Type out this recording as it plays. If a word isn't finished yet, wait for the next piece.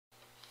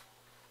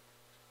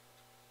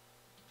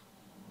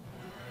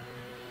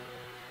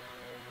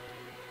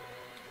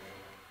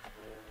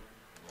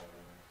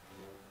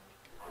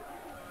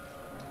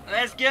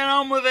Let's get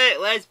on with it.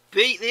 Let's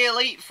beat the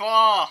Elite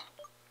Four.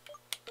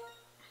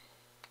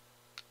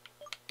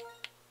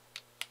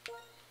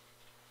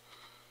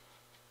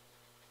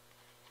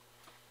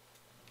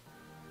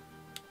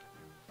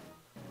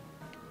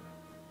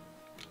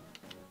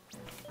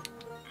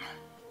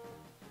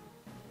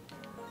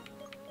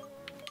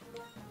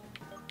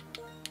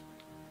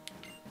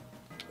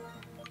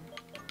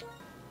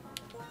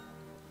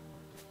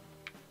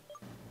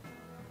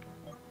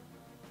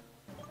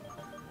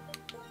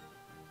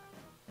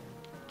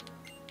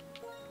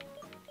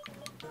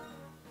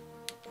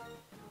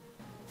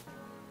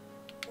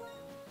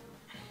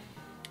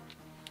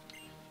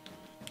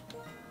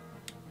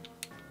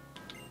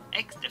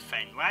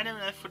 X-Defend, why don't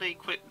they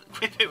equip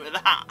it with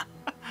that?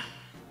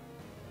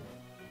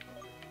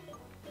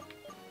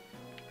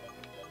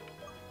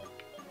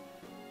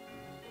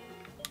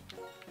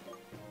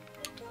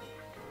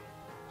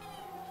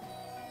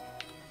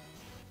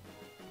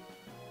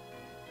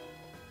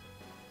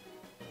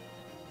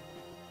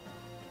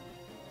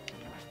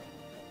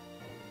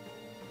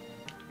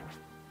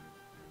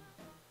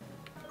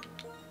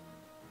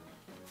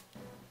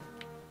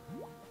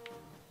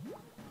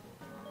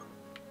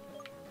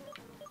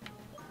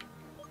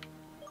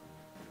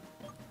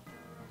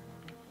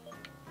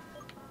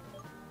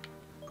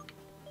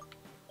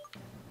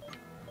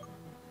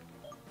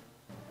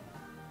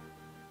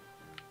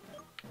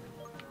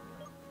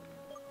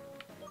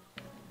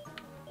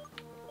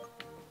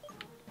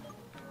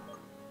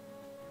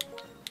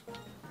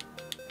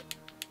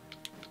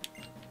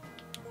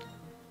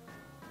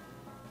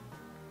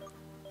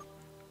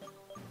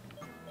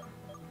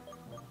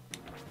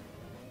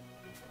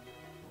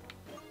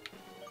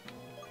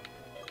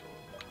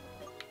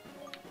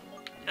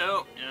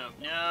 Nope, nope,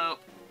 nope.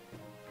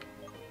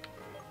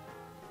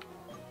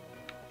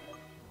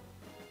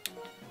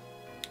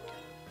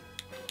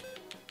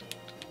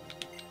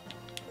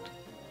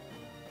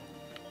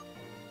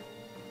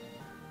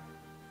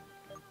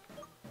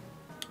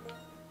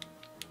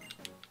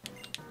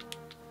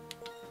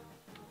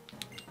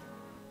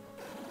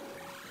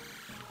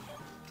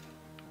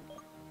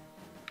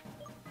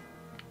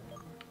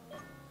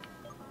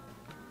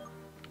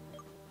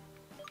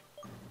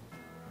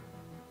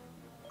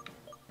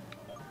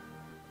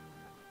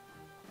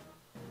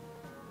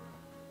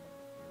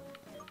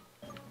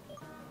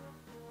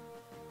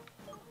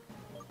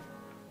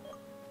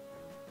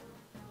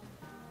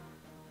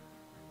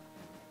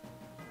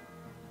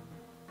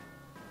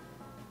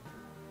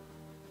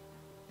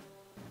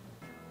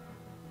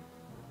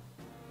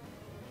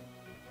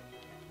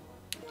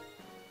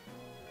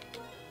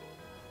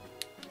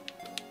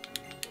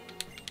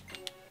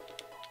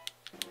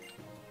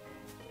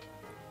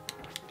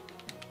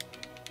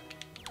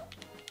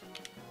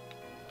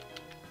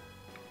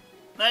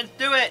 Let's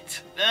do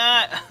it!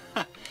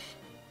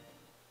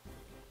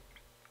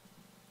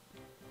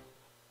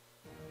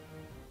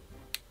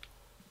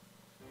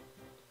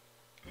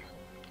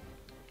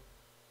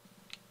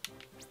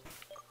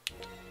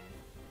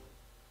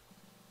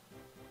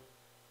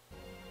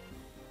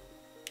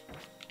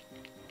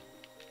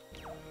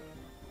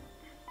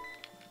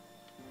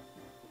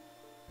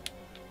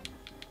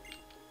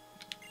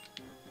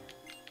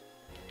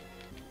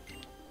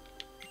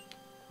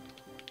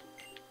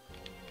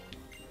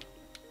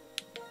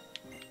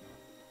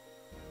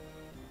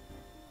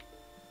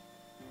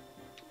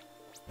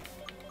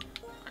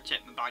 Check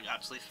my bag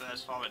actually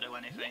first before I do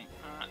anything.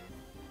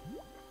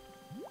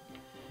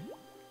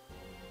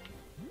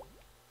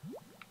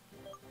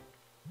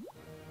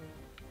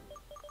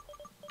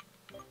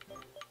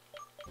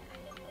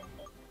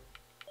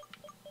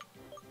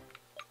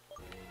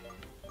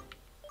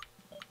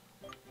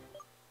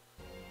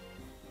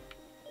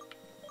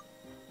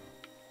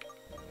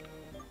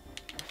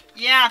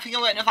 Yeah, I think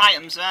I've got enough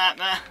items there.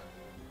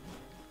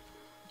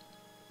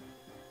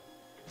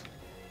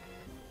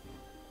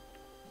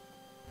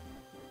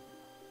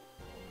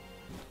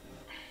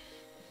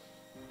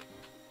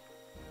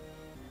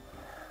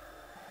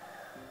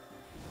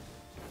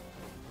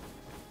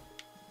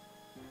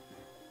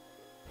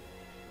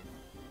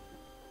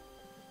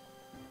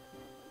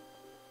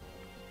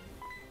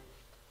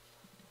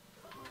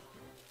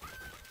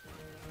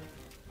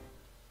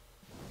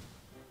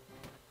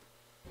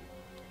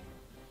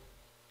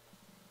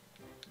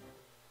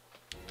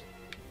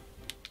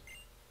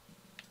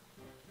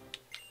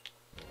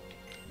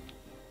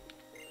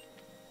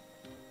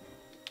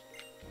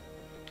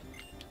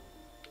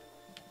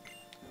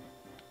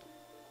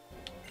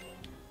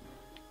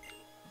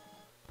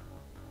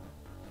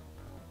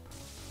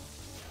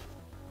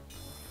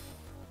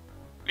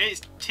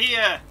 It's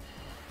tier.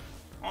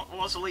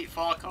 What's Elite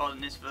 4 called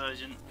in this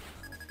version?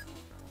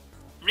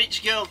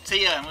 Rich girl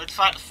tier. I'm going to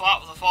fight the fight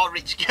with the 4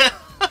 rich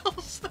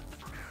girls.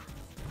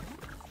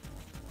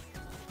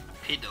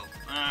 Piddle.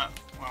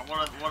 Well,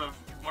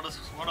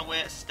 what a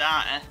way to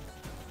start, eh?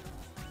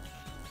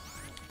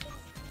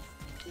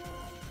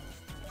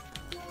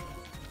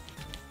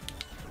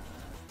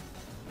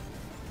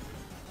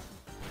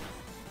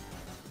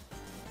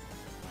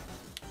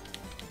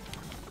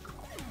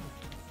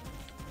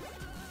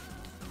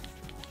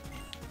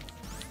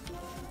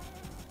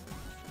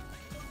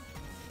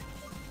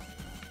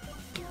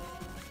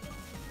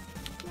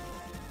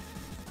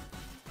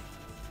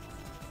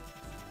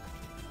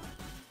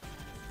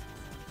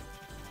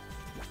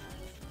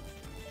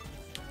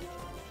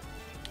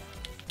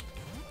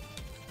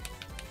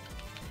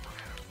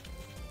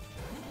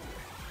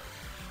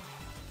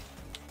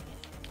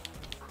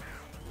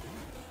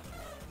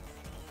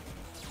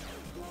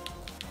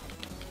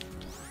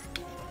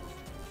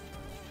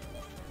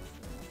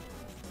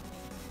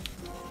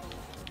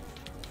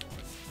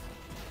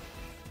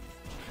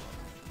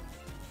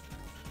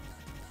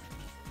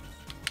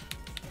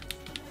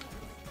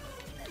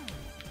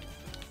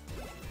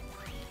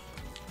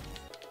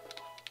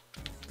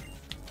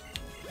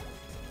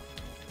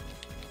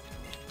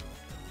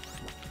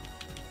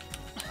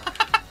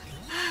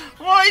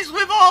 is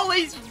with all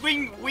these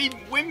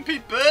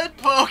wimpy bird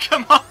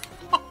Pokemon?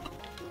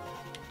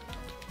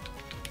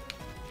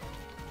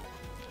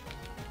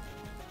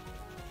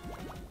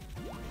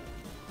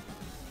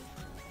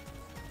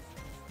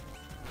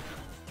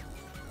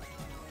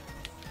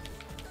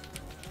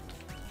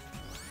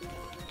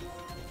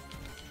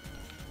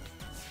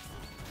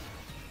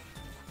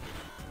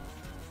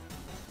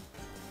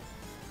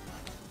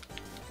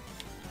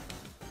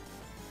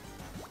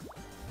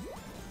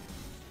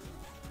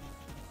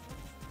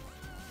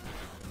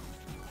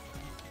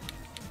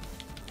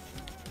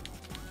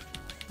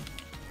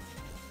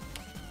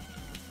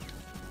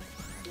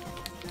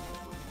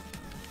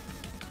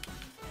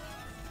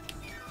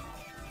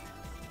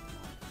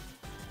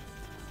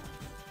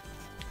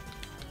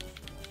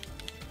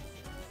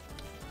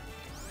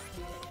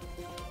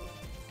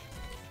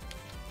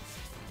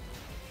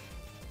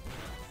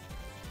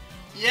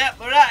 Yep,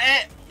 we're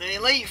at it. The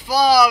Elite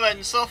Four,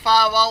 and so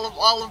far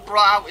all I've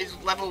brought out is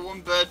level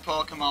 1 bird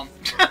Pokemon.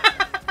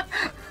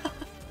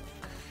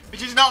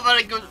 Which is not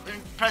very good,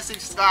 impressive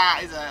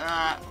start, is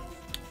it?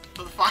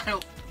 For the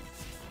final.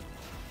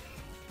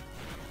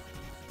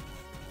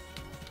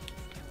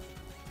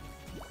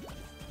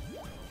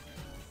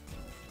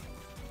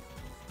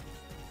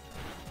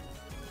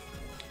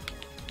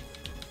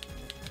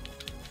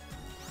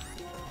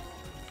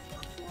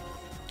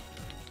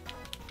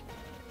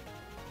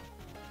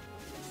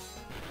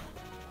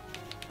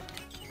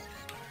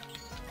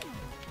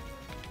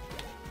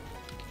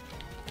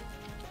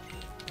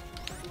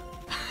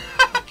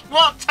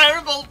 What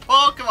terrible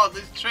Pokemon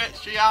this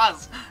she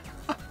has!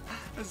 A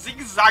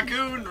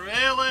Zigzagoon,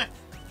 really?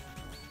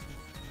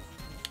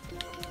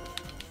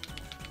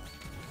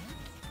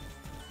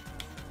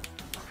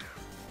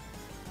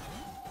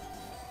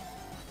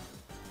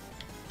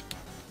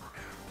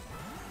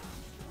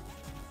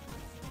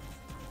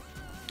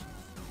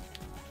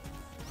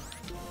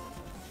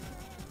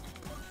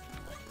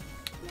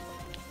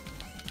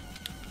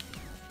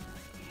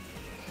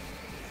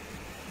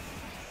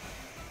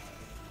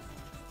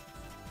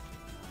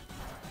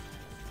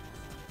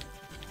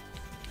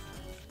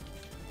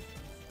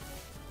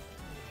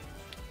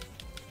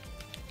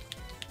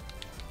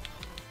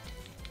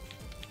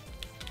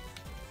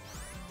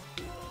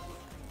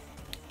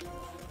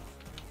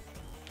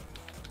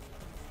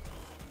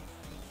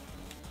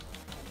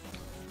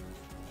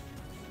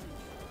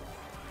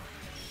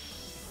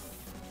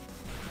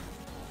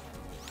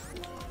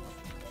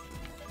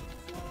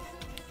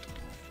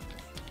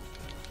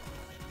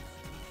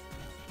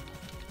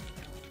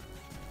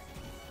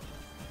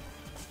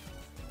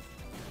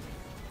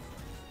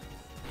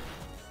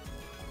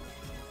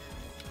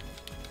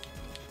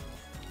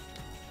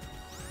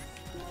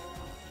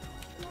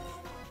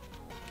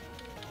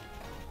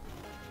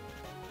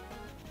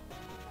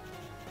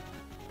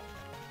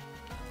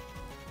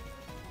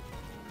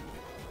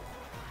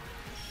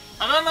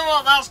 I don't know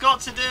what that's got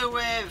to do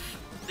with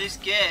this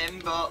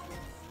game, but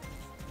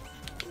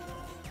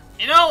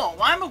you know what?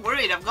 Why am I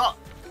worried? I've got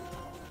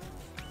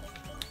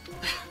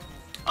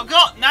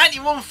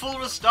 91 full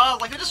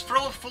restores. Like I just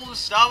throw a full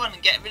restore and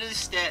get rid of this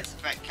status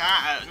effect,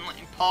 can't I? Not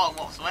important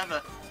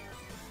whatsoever.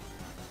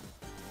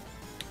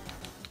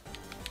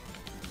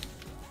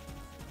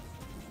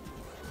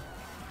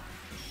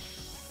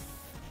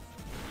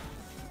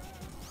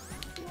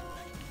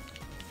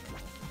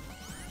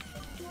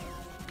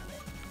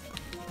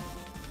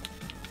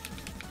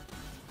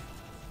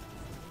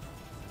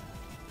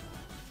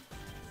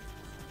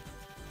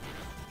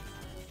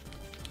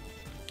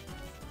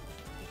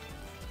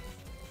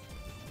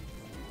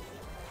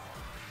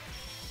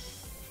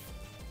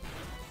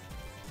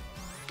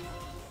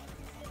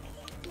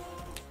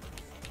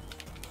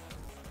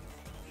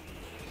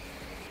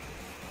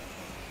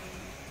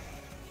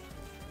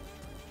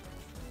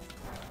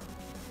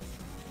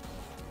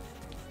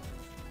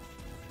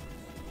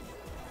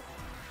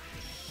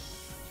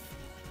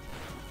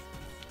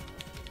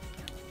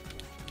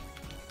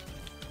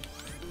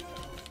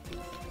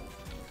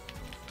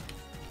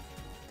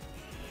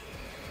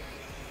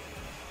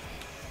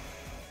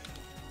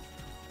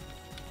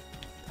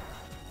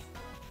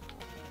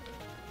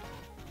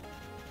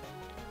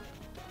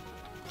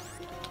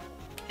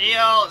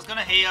 Heal, it's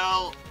gonna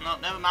heal. No,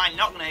 never mind,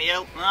 not gonna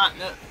heal. Right,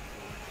 no.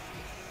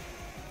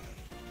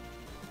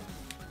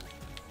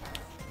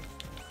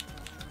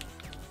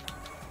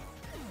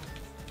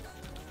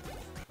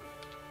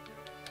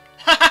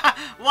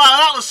 Wow,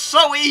 that was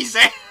so easy.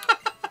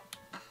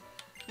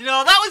 You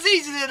know, that was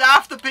easier than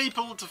half the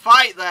people to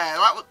fight there.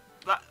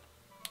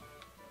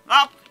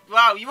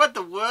 Wow, you had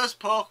the worst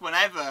Pokemon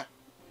ever.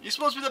 You're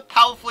supposed to be the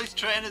powerfulest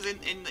trainers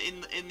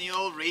in the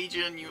old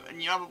region,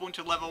 and you have a bunch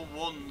of level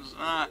 1s.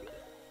 Right.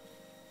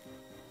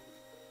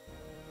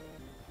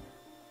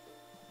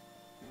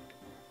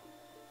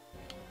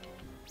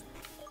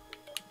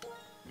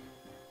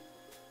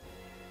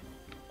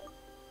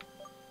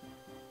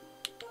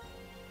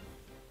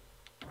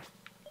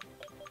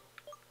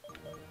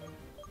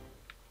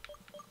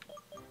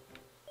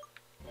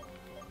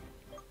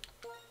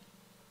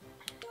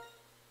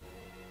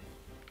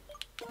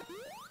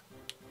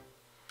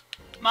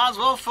 Might as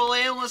well full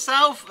heal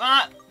myself,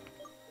 right?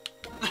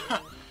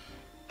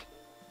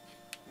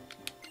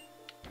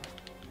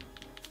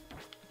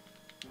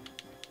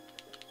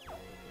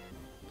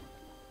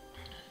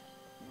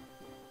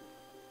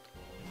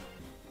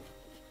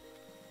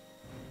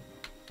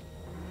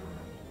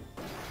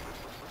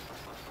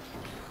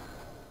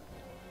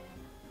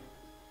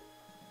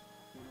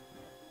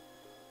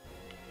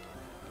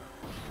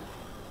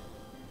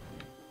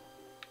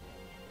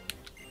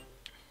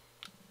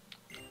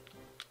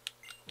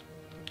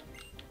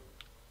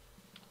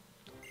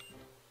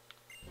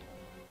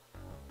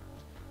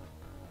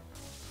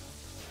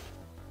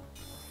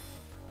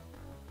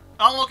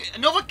 Oh look,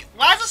 another.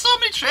 Why are there so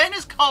many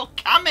trainers called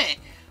Cammy?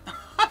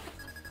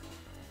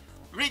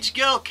 Rich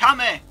girl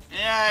Cammy.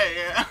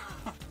 Yeah.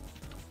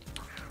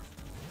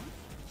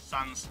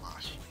 Sand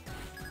Slash.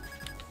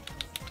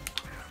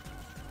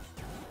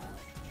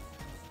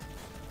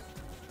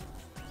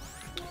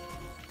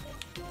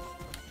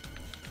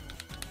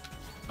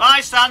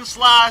 Bye, Sand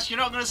Slash. You're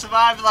not going to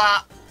survive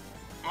that.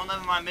 Well,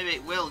 never mind. Maybe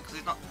it will because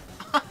it's not.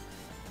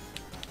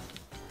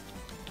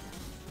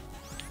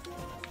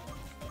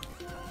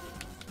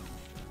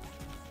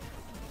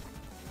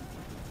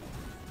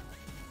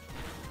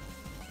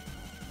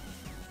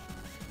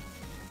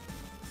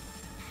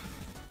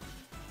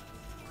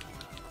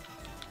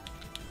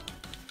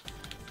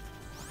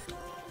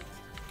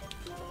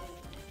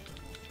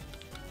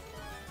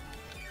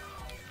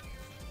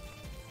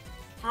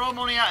 Throw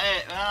money at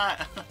it, right.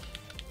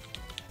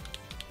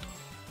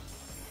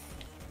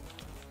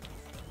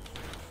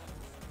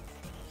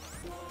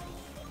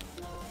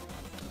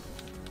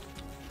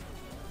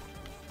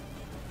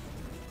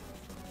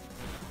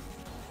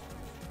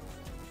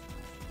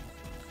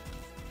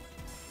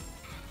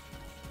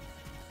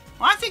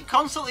 Why do you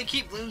constantly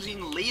keep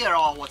losing Leah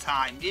all the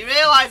time? Do you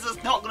realise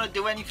that's not going to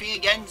do anything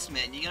against me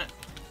and you're going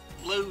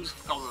to lose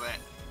because of it?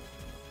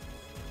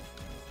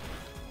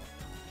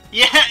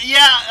 Yeah,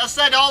 I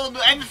said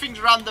everything's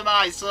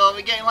randomised, so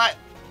we're getting like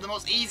the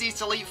most easiest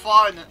Elite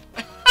Four in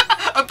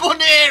a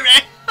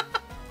Buneri!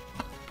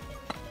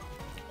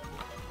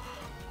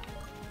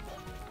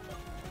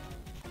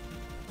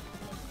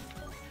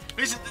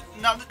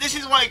 This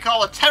is what you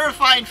call a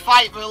terrifying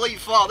fight for Elite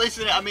Four, this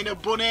isn't it? I mean a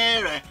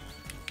Buneri.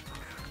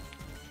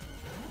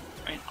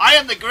 I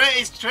am the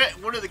greatest,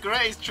 one of the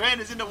greatest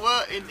trainers in the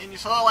world, in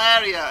this whole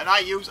area, and I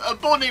use a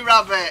bunny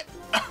rabbit!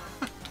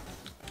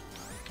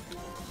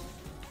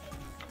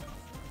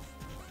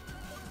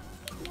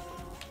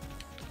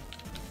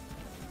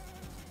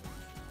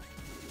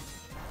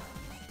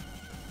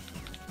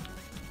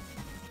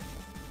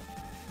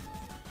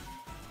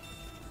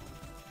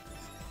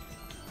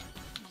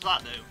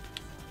 What does that do?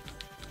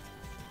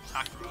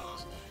 Attack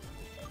rolls.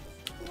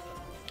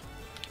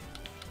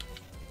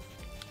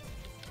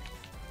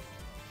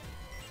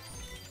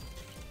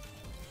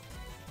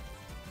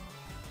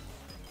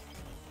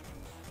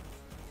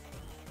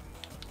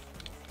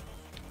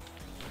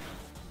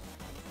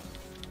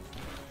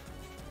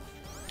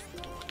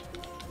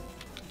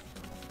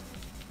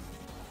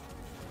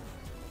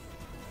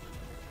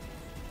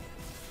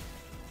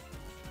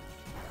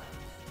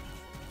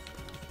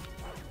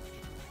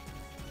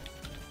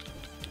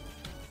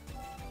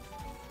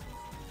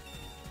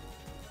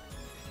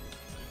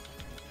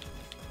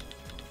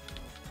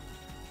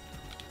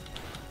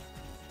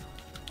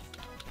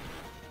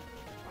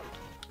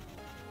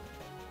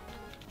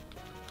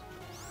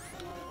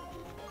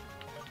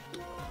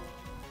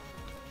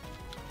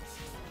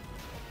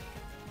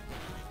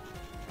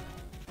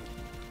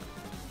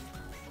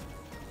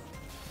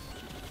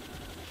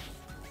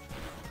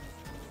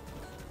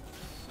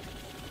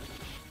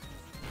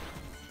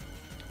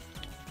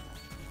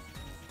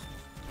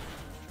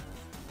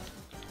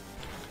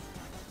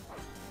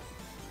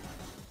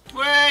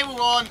 Way we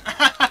won!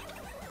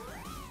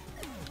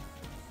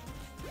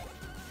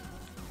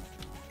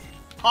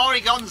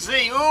 Porygon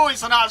Z, ooh,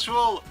 it's an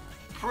actual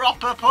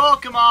proper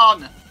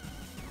Pokemon!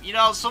 You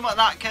know, something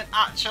that can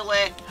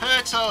actually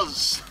hurt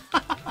us.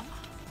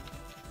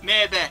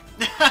 Maybe.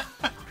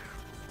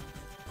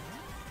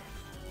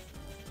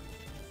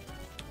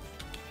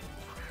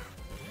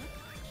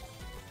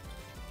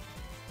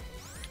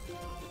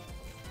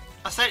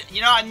 I said,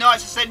 you know, I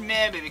noticed I said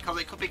maybe because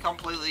it could be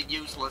completely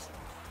useless.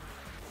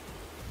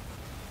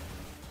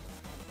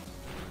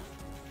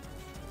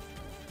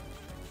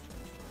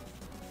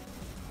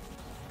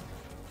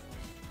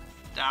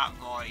 Dark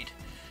Void.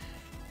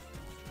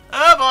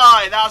 Oh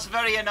boy, that's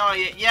very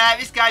annoying. Yeah,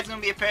 this guy's going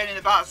to be a pain in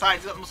the backside.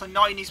 He's got the most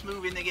annoyingest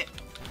move in the game.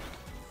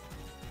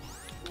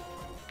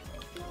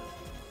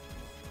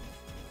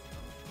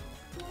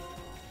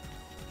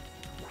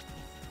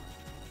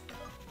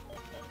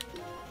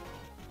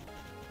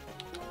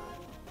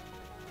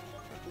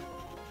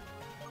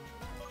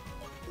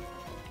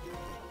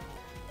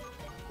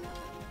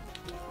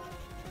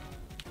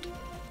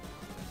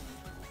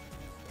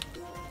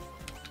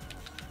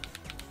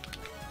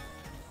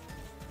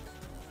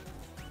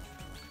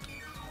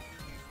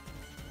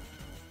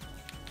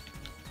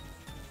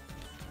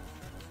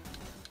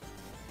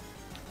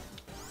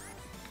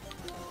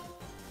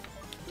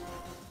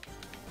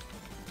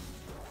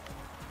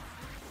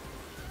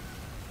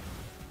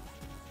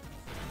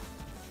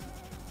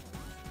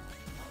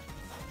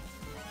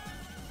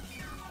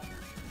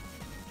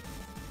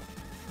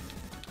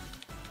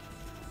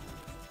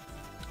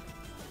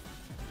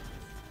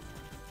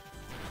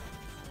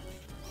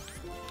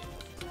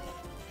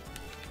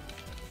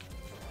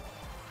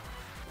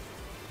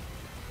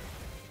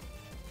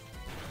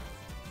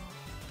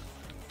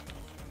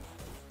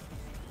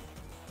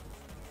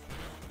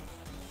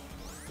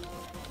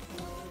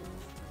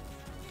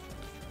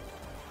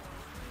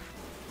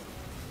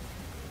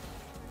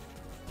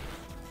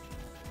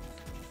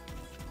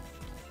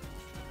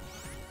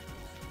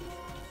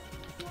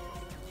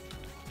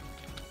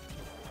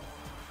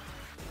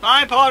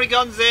 Bye,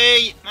 Porygon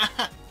Z!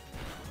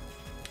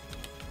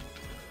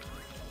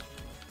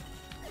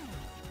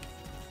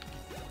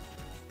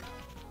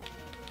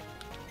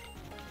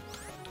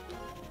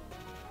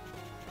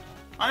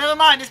 Oh, never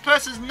mind, this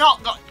person's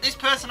not got. This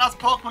person has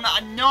Pokemon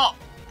that are not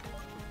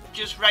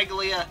just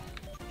regular.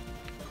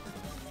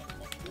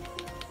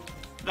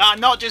 That are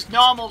not just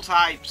normal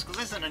types, because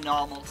this isn't a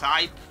normal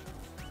type.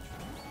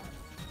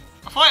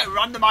 I thought it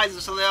randomized them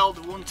so they all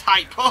one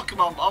type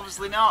Pokemon, but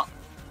obviously not.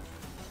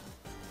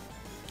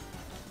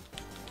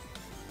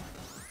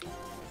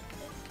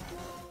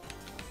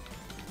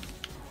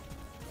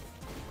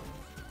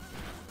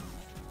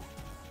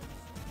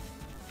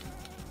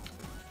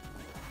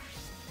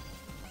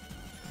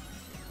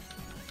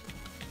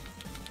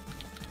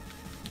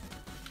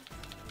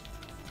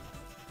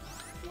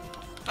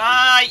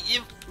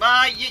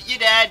 Bye, you're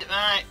dead.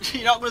 Right,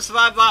 you're not going to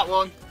survive that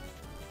one.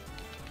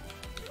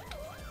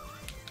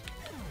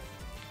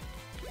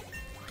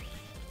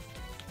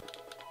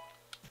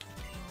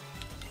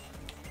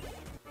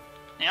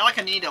 Yeah, like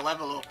I need a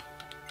level up.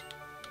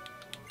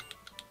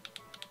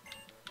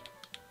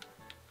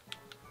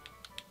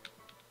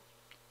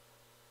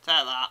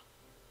 Take that.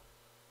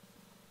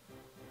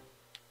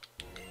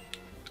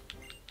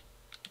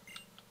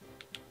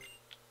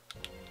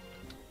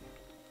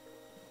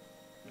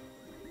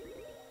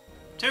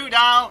 Two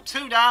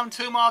down,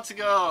 two more to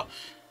go.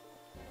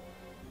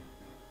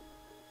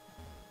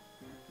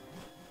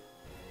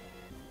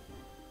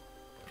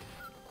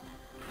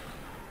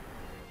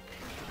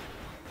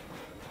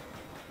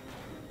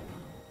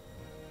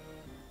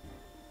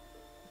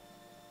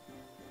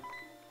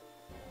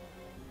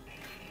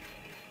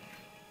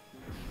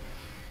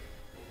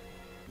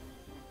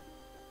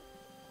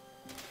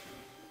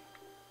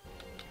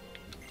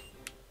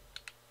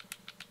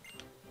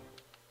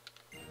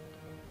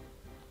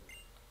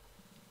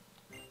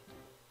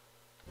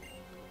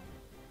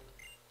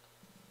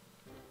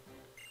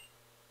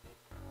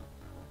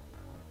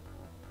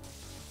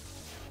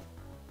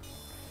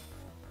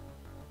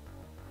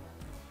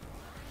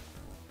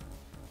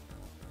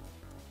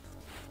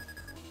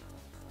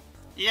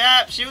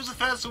 Yep, she was the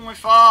first one we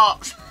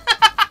fought.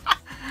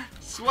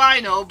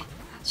 Swinub.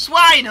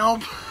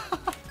 Swinub.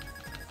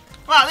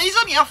 Well, these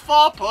only have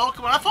 4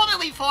 Pokemon. I thought they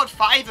only fought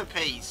 5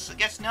 apiece. I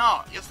guess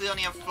not. I guess they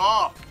only have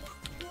 4.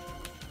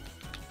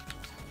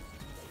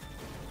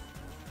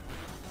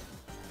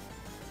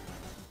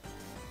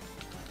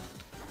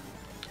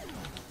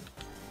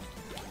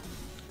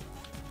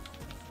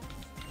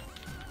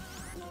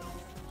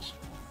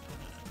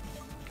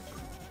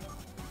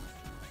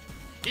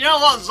 You know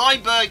what?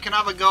 Zoidberg can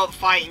have a go at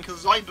fighting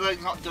because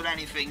Zoidberg's not done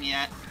anything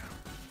yet.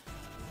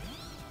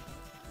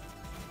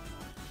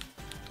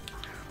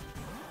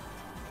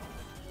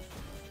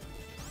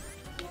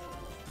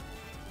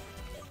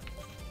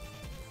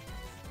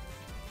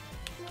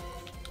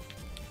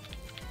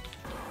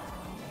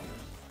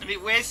 It'd be a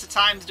waste of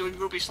time doing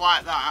rubbish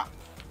like that.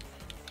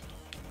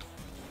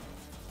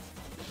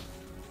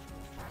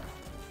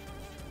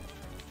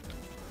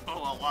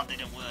 Oh well, that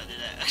didn't work, did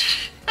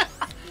it?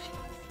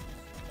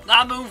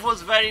 That move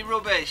was very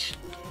rubbish.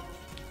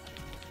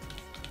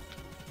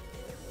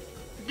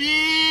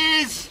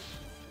 Bees!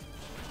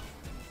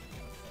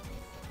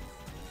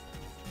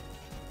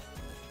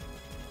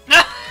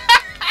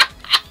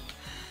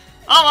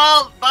 Oh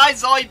well, bye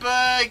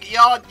Zoidberg,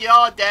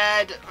 you're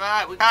dead.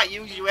 Right, we can't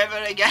use you ever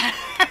again.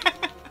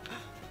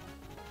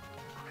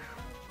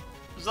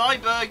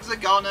 Zoidberg's a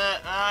goner.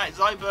 Right,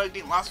 Zoidberg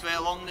didn't last very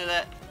long, did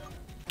it?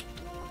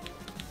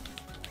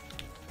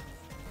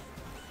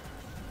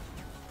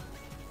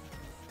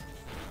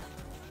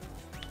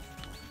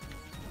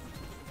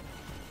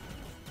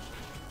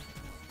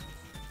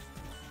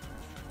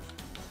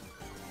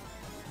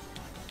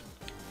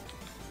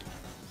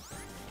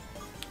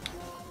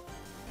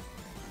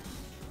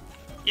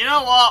 You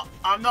know what?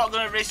 I'm not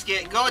going to risk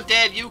it. Go,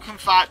 Dave, you can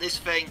fight this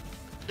thing.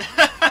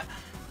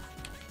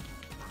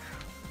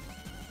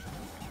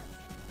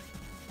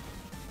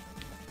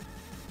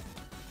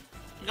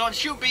 Go and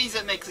shoot bees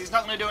at me because he's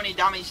not going to do any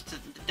damage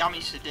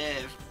to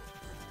Dave.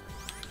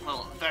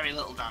 Well, very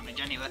little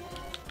damage anyway.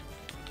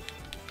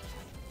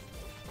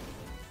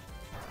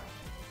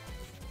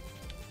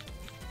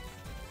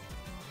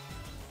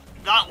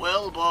 That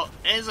will, but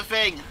here's the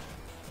thing.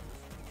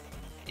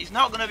 He's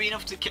not going to be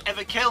enough to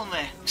ever kill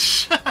me.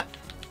 Because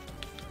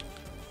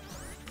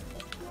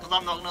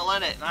I'm not going to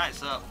let it. Right,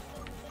 so.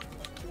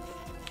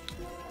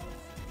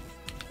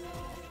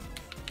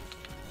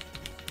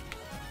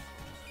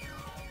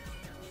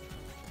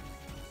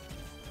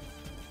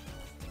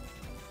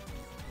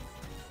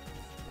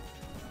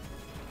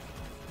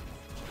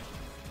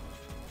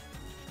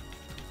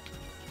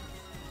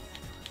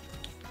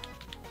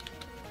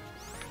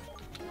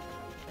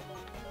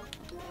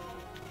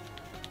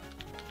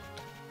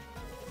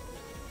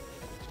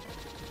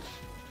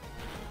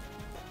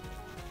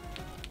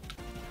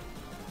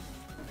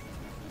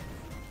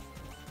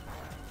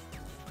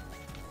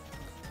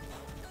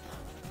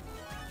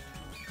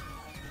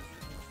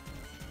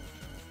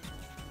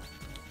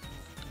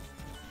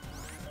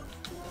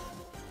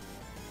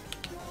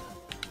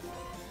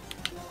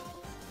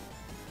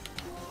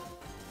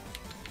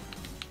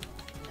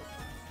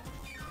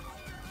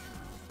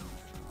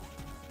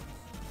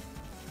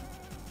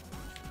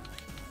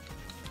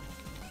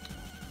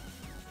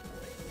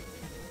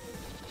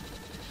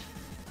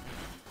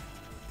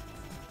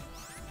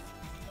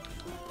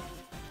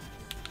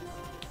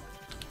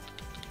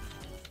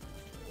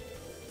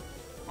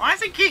 Why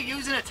does it keep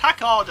using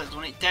attack orders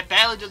when it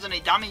barely does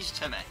any damage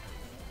to me?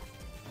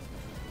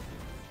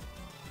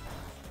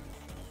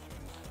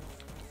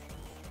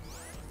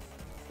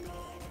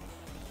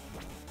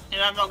 You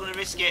know, I'm not going to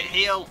risk it.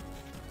 Heal.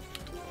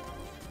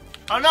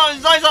 Oh no,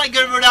 it's not like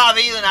going to run out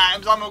of healing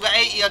items. I'm going to get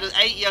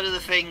 80 out of the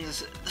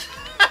things.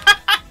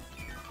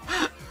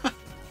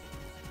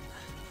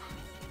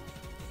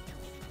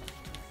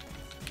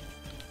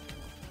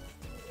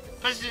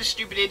 Especially this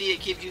stupid idiot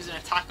keeps using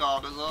attack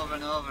orders over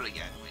and over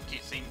again, which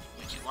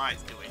is why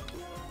it's doing.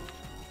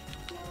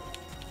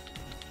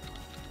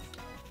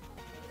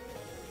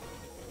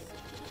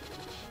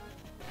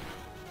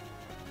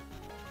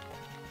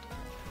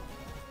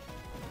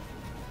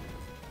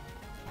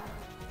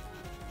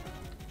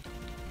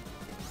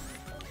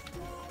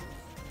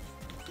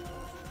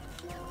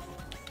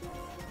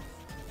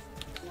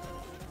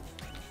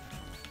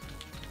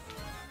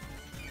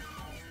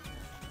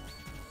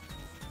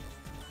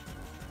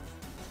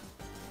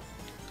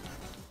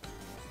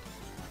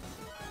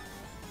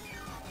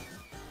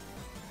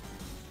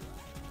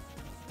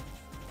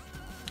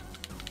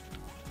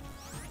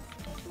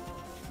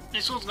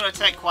 This one's going to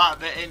take quite a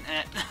bit, isn't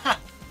it?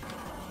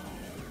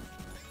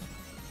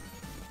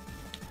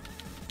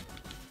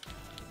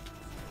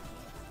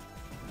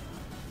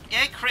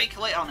 Yeah,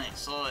 critical hit on it,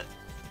 so...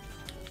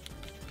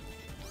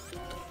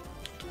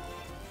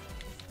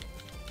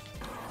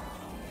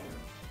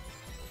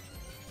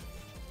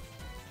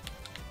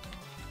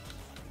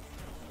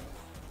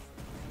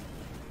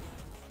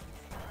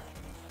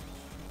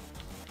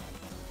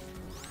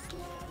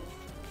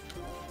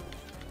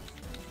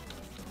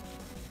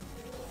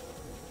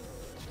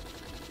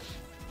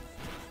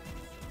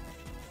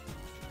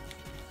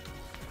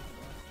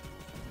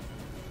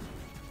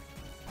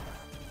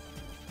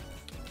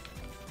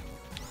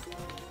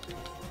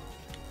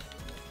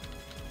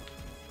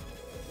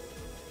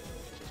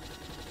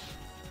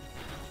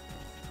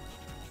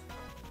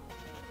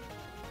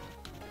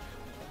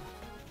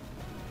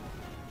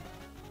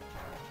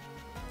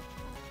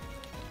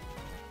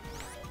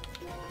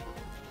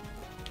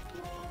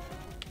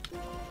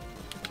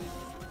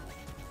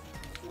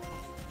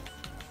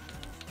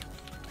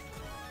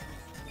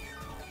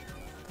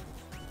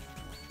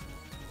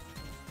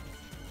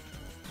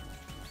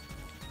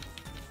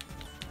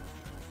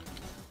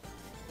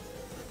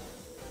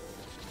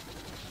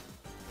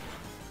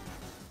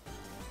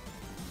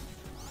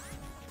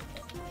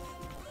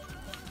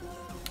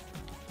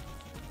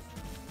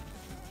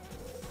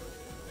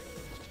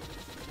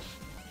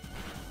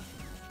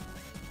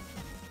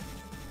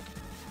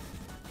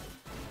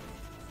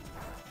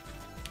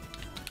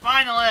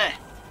 Finally!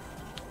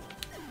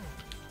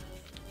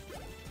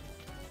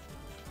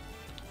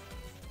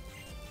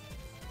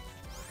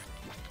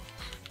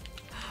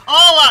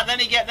 All that, then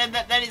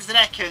it's an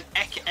Ekans.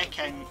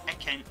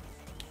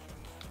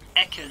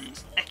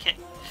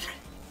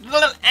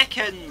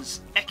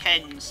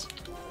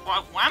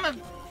 Why am I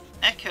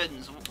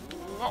Ekans?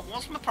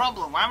 What's my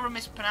problem? Why am I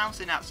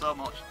mispronouncing that so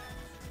much?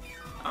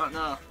 I don't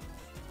know.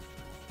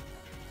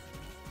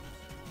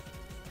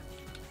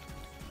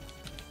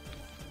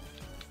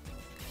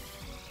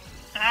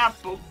 Ah,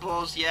 bug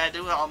buzz, yeah,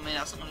 do it on me.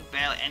 That's not going to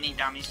barely any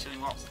damage to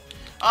him.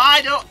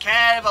 I don't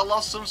care if I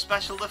lost some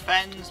special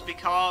defense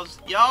because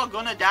you're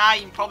gonna die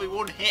in probably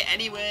one hit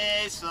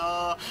anyway,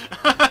 so...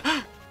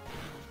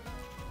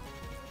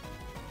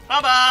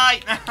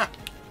 Bye-bye!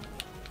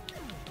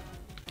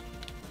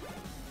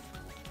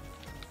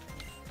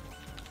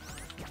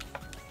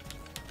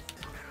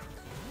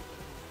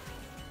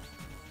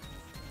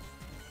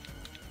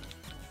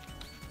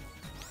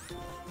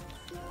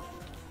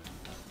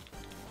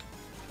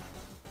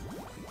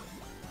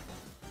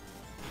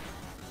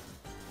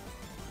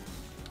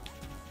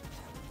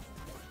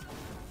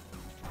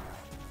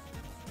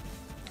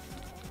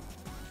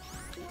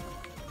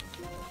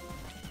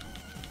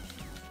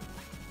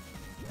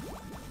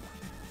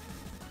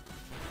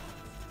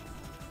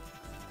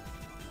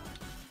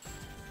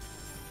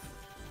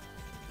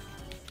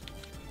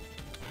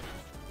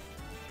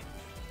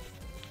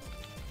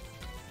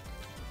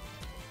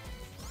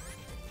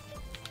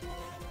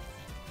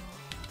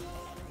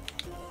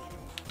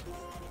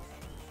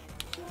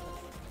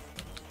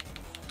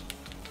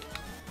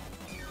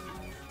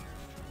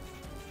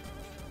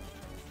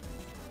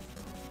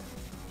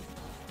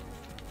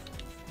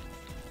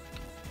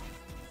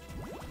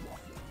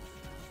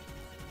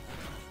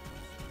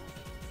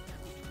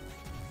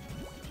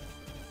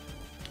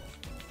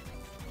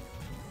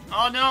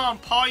 Oh no, I'm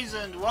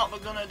poisoned. What am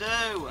I gonna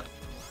do?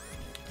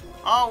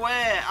 Oh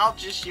wait, I'll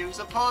just use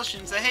a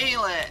potion to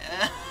heal it.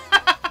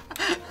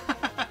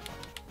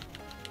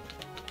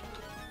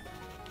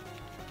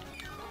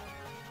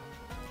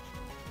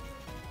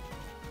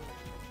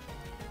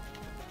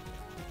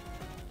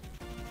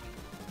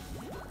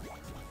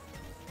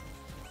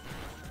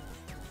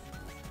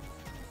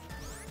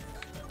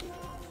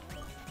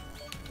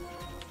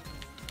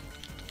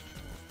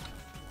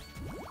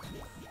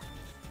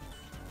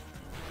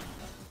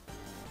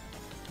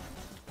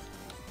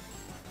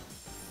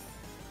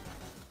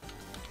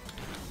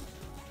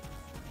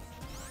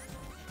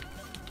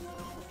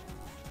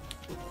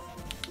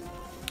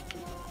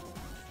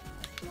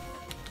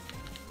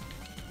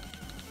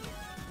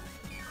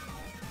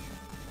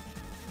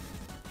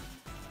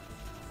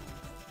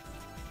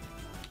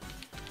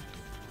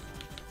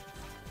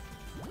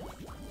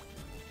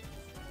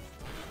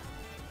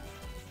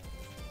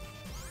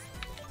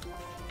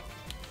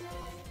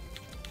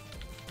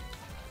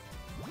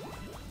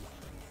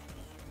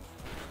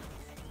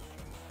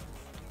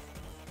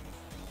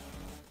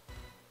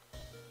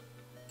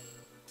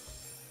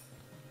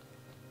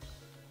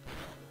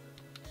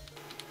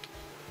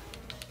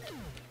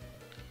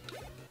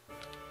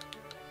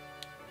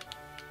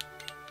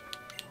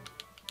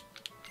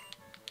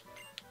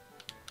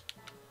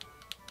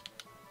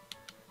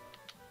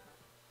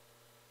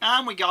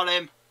 And we got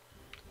him.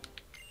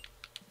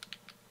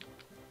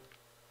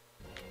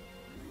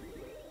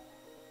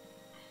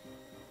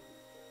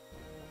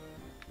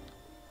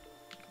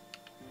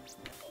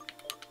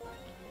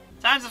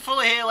 Time to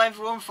fully heal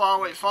everyone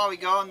forward before we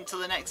go on to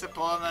the next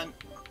opponent.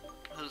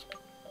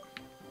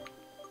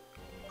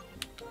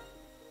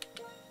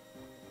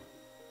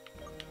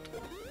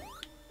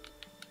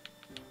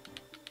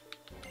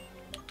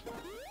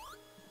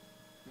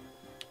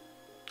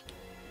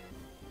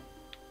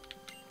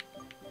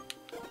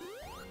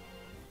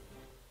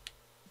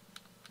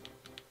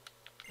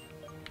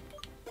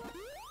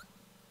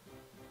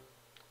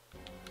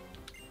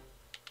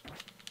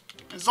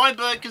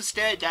 Zoidberg can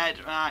stay dead,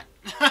 right.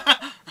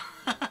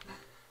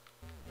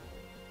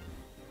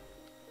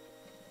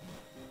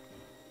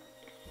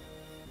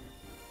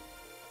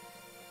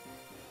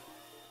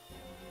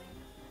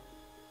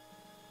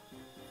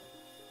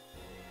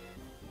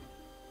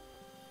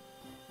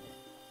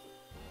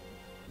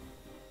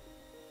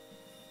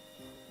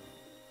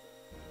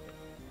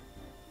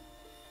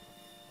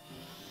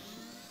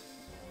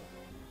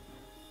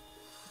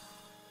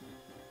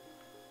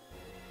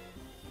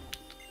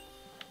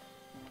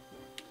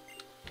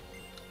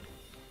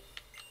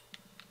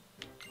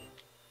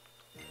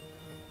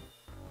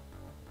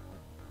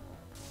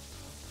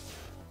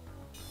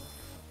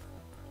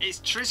 It's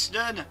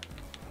Tristan!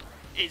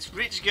 It's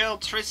rich girl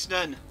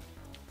Tristan!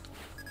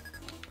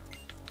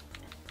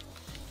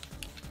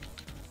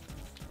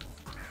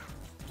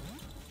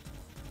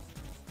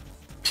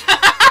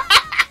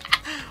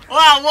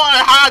 Wow, what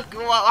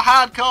a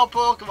hardcore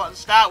Pokemon to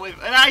start with,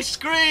 and I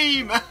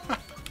scream!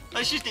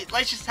 let's just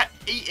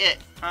eat it.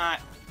 Alright.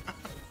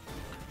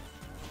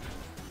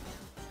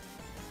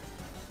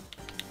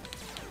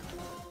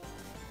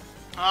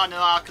 Oh no,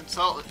 I can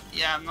totally.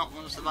 Yeah, I'm not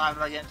going to survive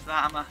against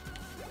that, am I?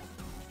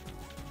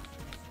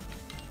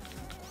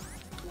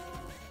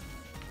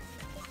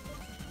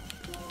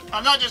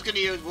 I'm not just going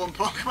to use one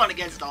Pokemon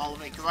against all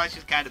of it, because that's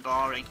just kind of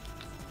boring.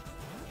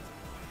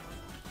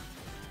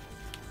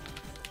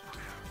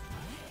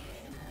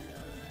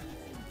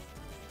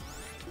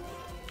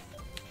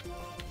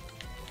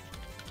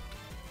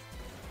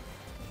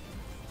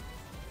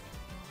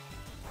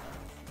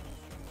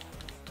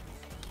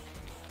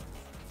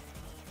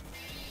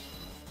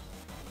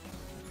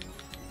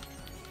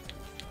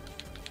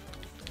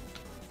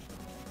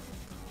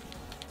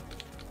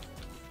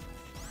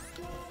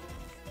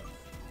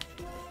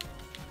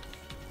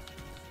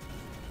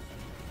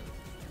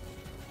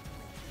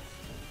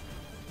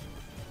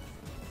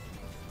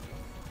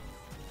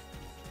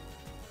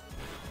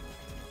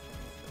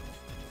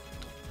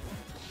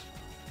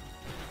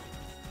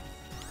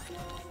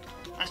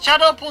 And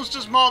Shadow Punch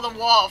does more than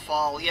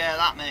Waterfall, yeah,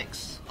 that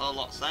makes a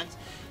lot of sense.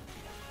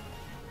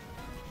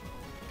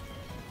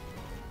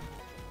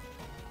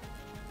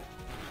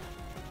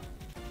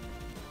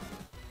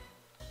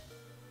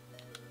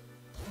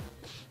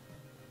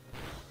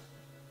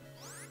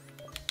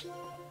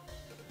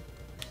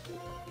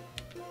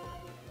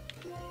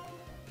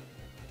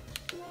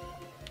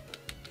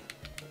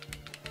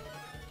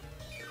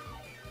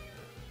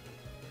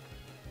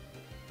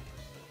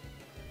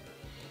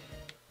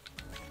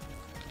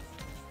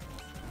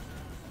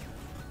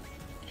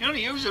 You can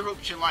only use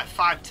Eruption like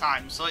 5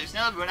 times, so it's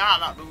nearly run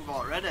out of that move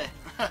already.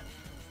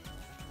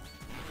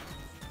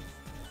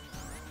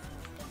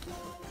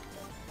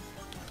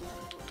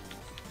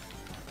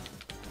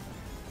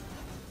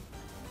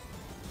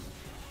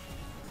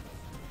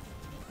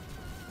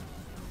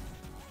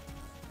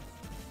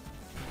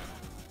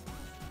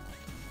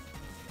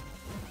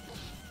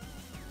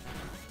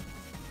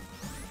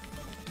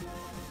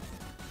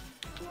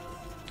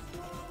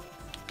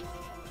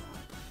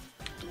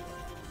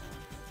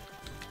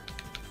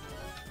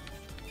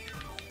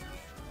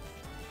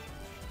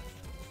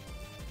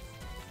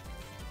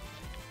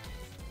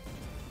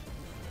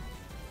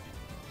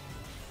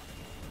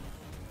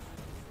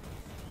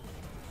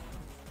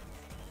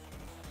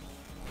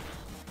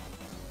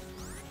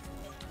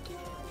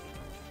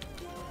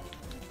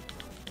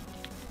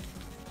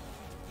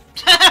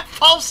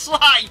 False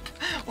Swipe!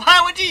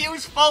 Why would you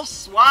use False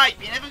Swipe?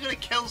 You're never going to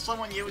kill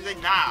someone using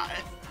that.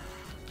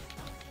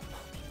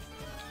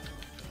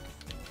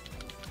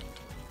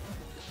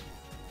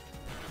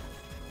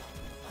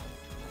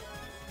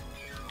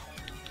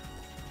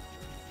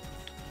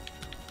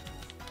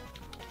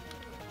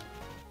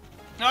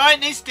 No,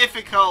 it is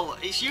difficult.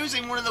 It's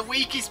using one of the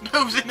weakest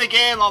moves in the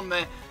game on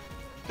me.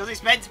 Because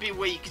it's meant to be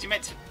weak, because you're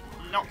meant to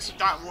knock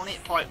that 1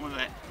 hit point with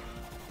it.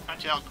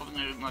 Actually, I was probably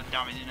going to do more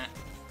damage in it.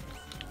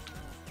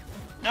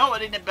 No, I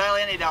didn't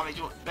barely any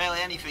damage, barely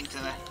anything to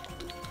me.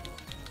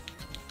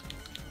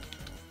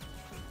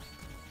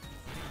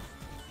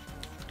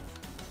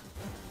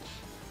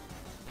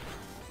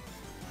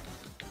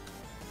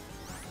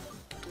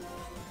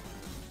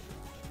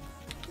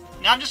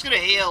 Now I'm just going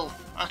to heal.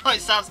 I know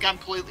it sounds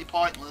completely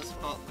pointless,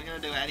 but we're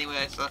going to do it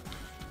anyway, so...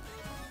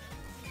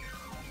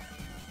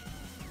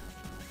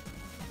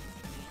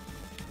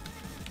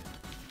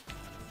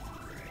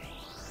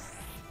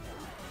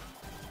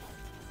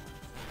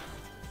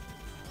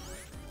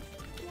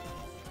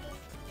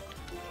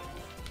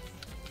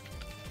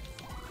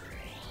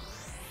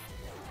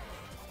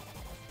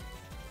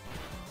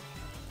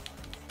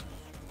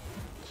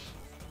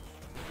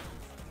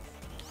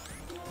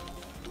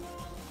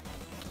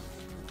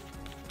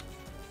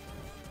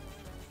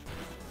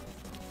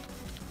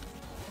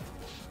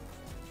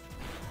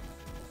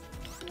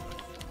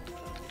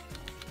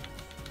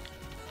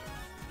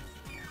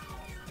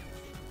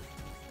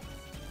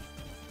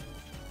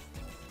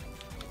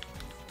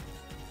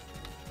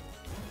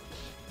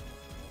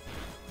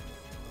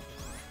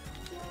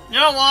 You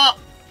know what?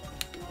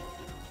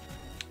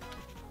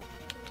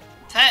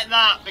 Take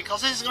that,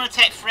 because this is going to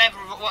take forever.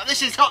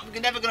 This is not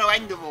never going to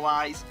end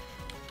otherwise.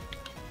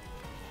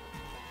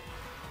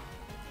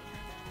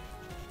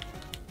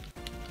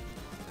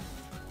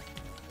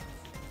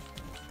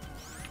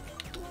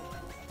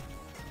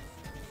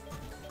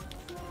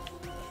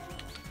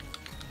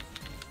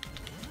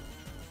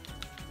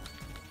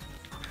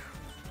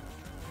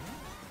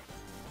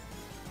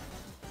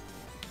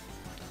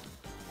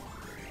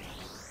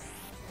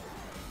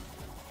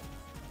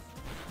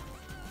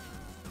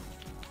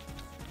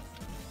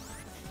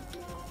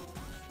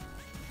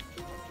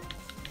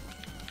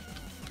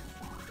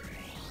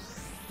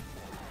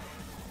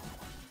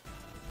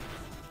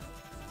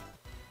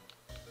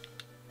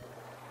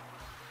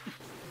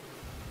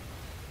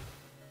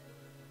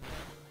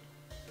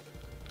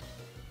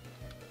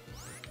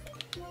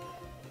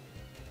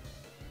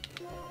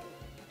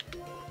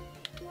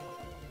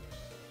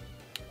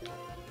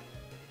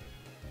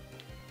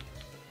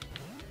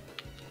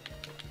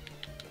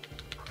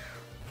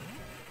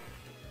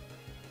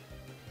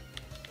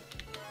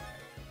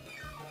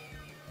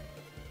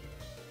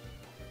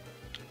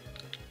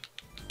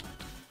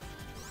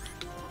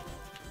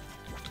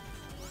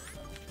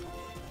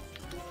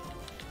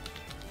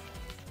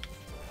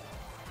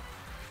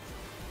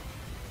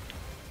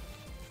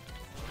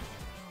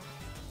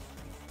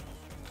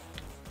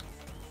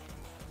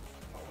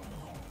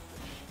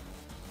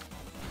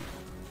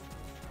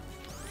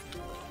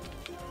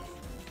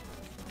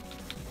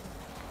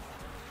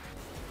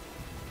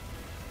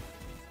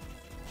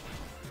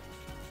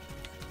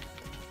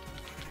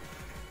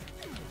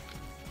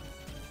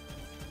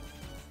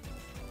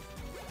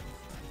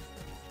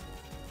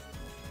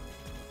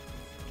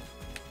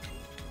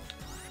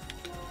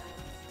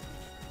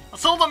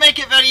 Still don't make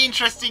it a very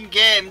interesting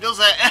game, does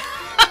it?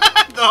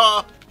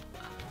 No.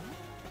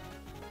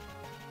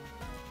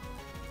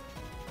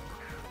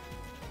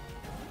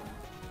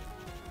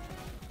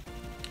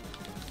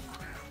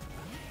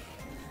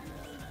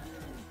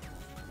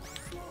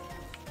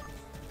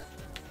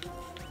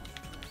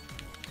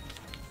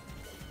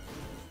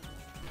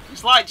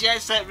 It's like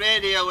Jet Set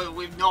Radio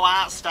with no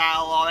art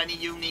style or any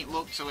unique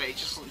look to it. It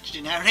just looks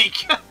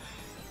generic.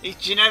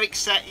 It's generic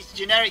set. It's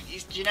generic.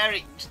 It's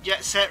generic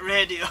Jet Set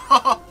Radio.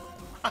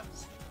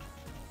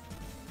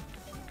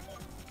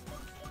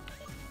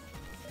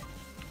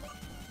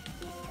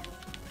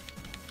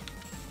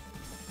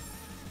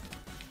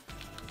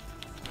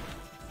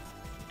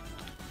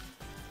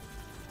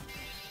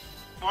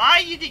 Why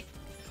you did?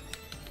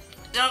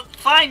 No,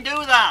 fine, do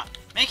that.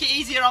 Make it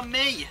easier on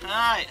me.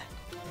 Alright.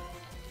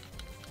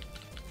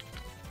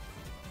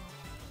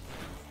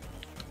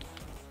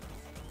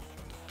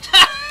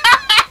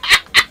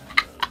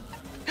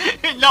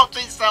 It knocked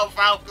itself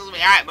out because my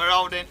hat were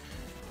holding.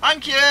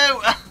 Thank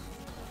you.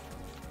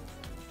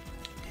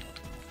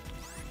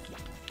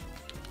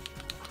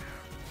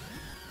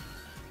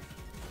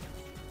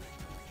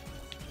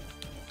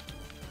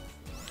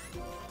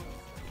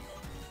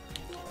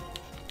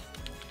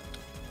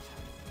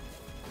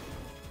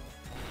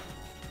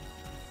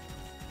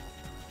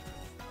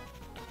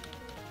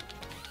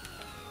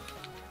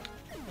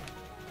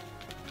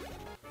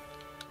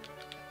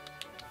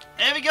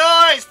 Here we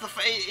go!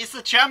 It's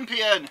the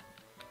champion.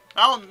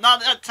 That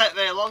didn't take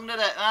very long, did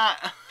it?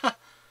 That.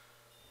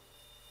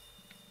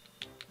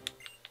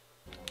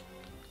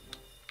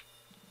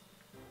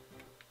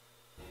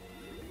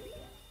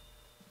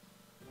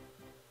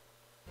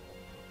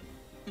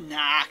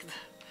 Nah.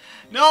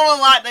 No one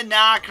liked the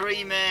Narc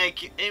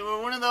remake. It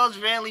was one of those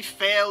really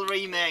failed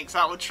remakes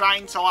that were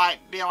trying to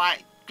be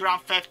like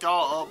Grand Theft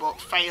Auto,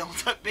 but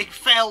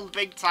failed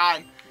big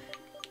time.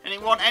 And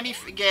it wasn't any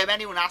game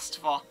anyone asked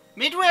for.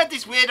 Midway had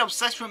this weird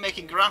obsession with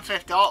making Grand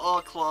Theft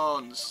Auto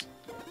clones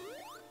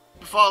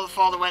before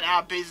they went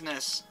out of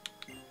business.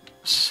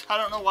 I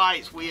don't know why,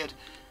 it's weird.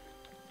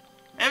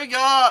 Here we go.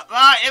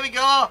 Right, here we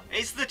go.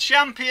 It's the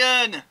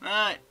champion.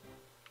 Right.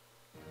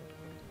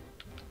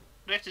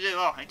 What do I have to do?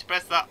 Oh, I need to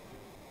press that.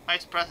 I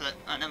need to press it.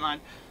 Oh, never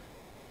mind.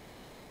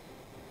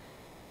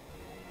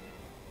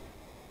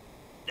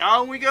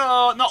 Down we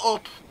go. Not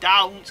up.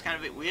 Down. It's kind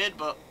of a bit weird,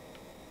 but...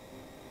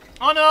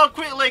 Oh no,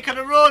 quickly, can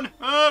I run?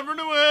 Run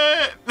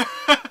away!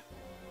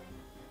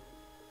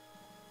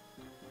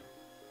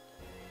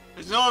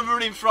 There's no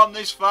running from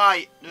this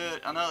fight.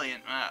 I know they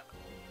ain't, right.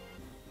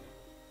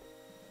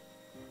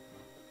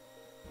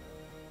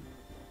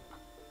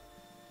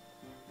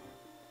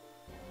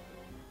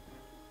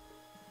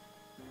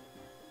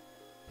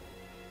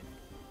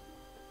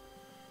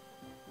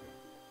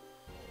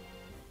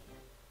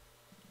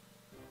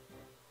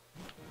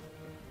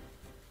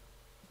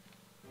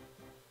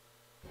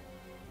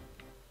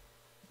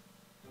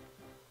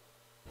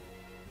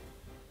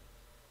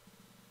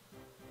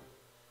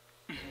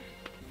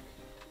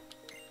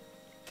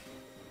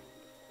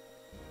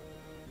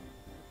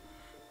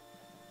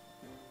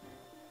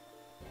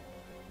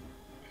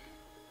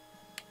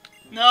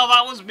 No,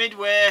 that was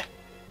midway.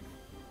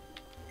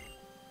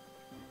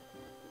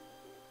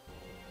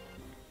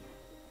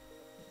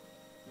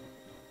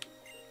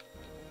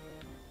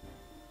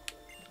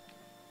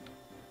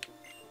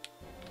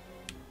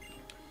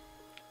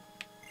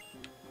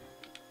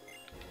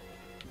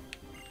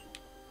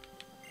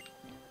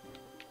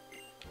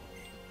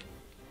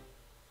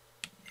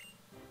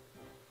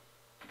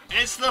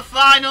 It's the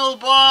final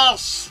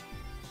boss!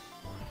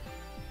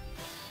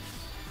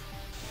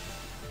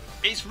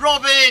 It's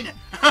Robin!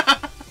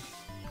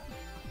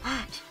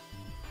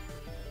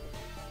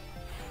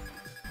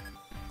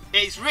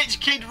 It's Rich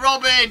Kid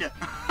Robin!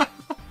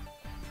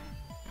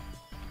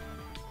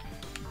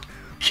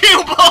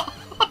 Cubone!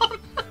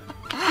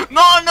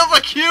 Not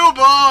another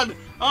Cubone!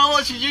 Oh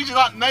look, she's using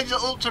that mega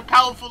ultra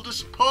powerful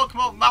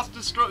Pokemon mass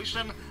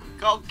destruction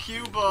called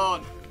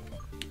Cubone.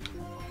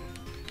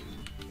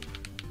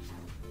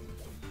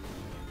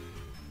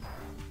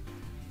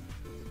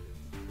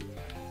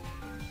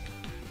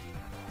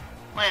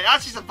 Wait, it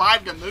actually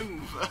survived a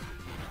move.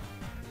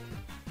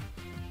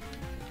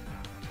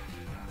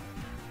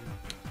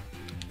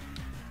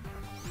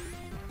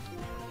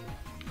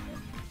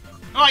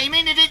 Oh, you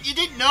mean you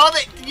didn't know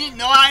that you didn't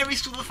know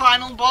Iris was the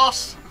final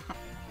boss?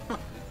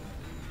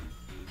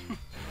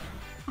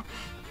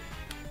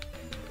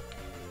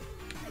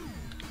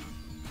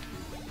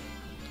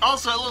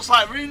 Also, it looks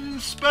like we're in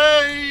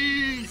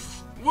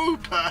space!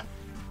 Whooper!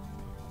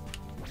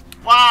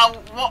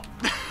 Wow, what?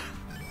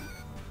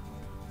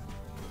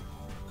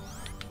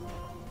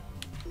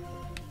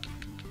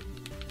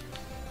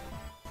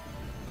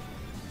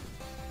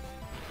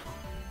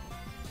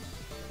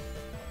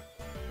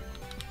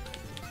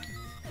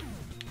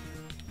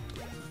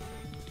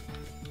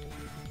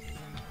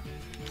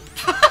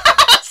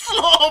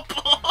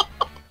 Slowpoke!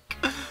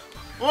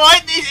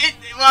 What?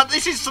 Well,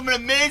 this is some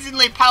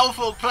amazingly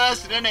powerful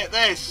person, isn't it,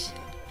 this?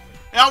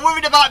 I'm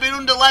worried about being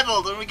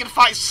under-leveled and we can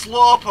fight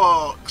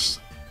Slowpokes.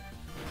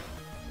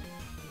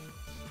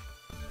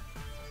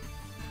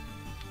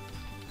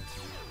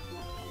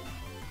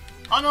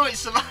 Oh no, it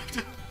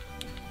survived.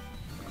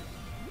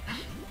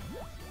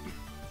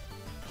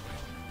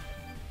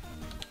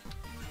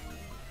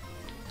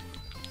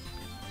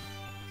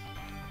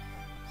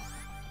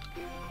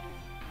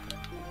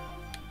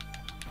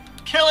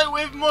 Kill it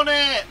with money!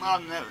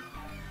 Oh no.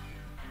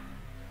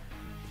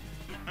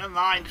 Never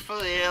mind,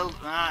 fully healed,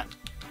 right.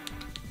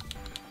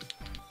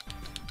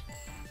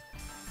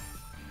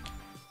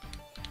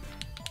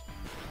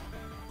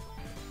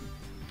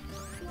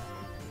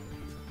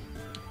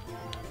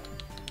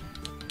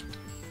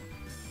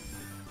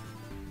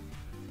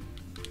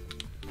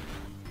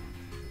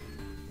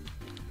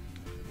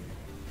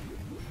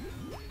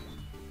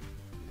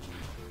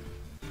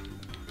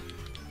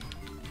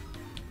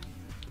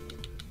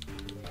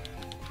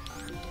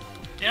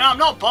 You know, I'm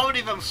not bothered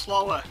if I'm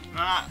slower,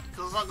 right,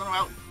 because it's not going to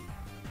help.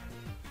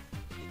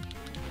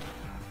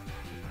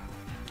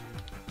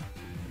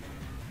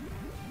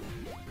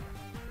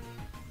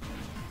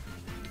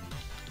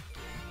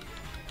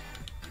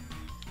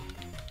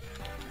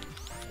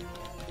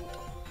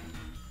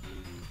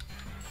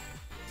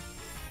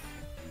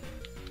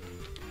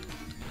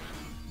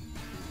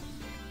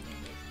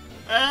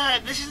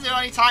 This is the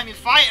only time you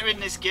fight her in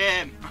this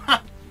game.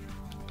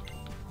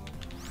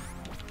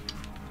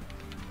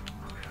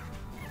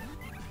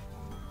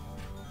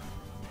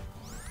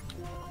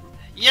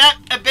 Yep,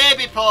 a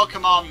baby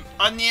Pokemon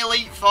in the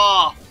Elite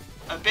Four.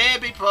 A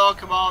baby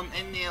Pokemon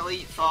in the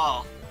Elite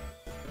Four.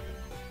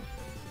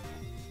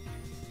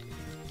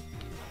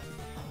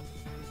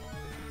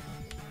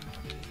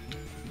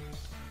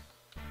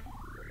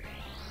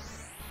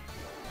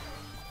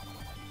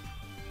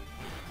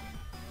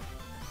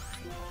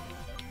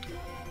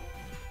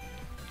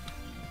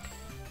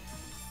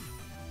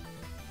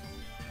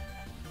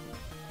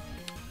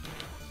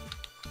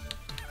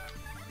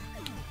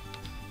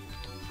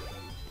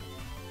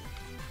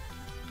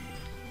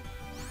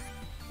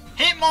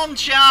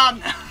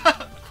 Hitmonchan!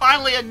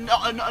 Finally a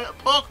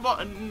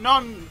Pokemon, a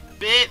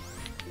non-bit,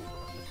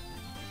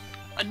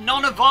 a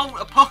non-evolved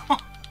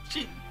Pokemon.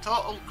 She's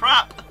total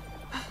crap.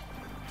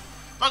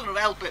 Not gonna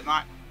help it,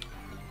 Mike.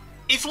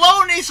 It's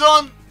lowering its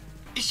own.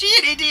 Is she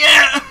an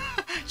idiot?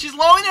 She's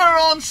lowering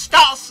her own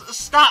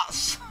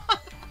stats.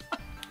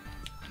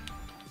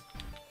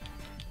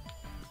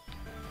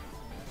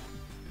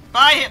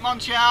 Bye,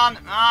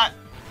 Hitmonchan. Right,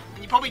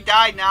 and you probably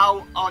died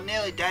now, or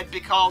nearly dead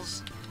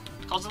because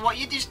of what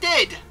you just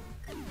did.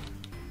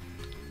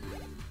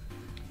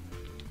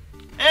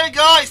 Here we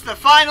go, it's the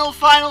final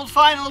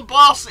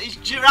boss. It's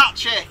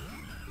Jirachi.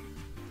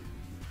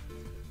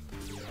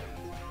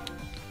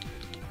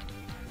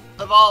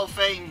 Of all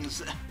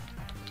things.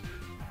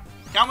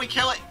 Can we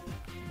kill it?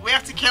 We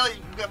have to kill it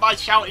by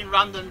shouting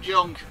random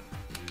junk.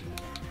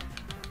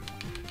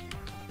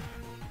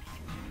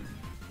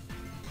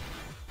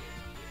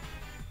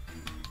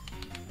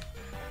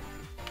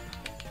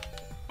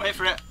 Wait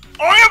for it.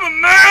 I am a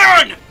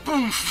man!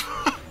 Boof!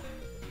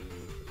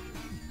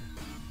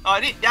 Oh, I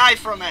didn't die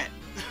from it.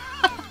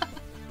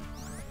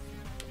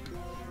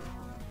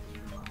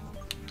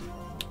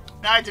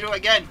 Now I have to do it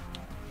again.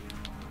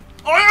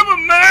 I am a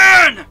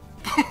man!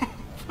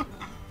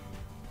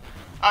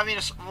 I mean,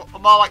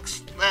 more like...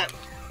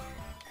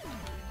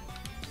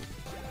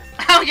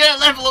 I'm gonna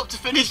level up to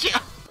finish it.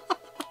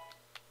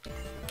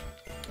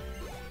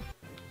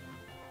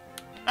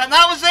 And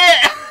that was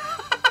it!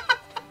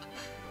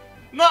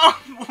 No,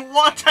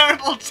 what a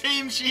terrible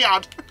team she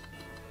had.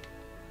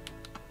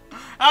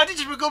 How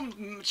did you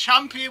become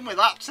champion with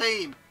that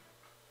team?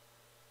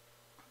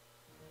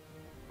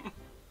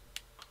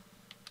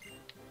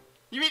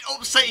 You mean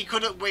upset you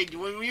couldn't win?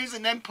 When we were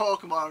using them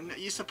Pokemon, are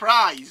you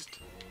surprised?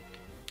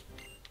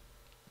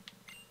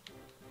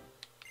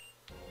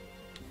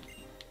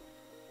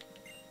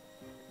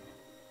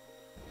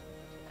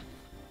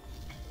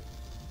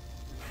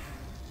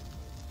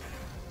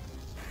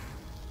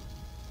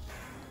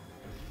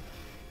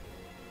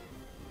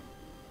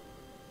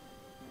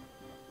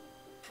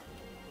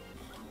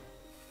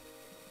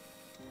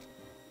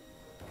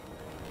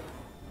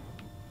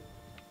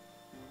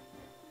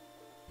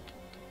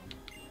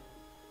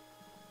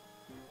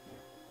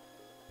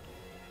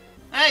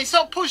 Hey,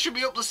 stop pushing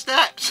me up the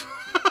steps!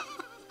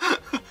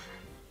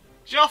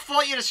 It's your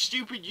fault you're a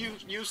stupid,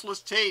 useless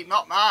team,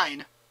 not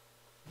mine.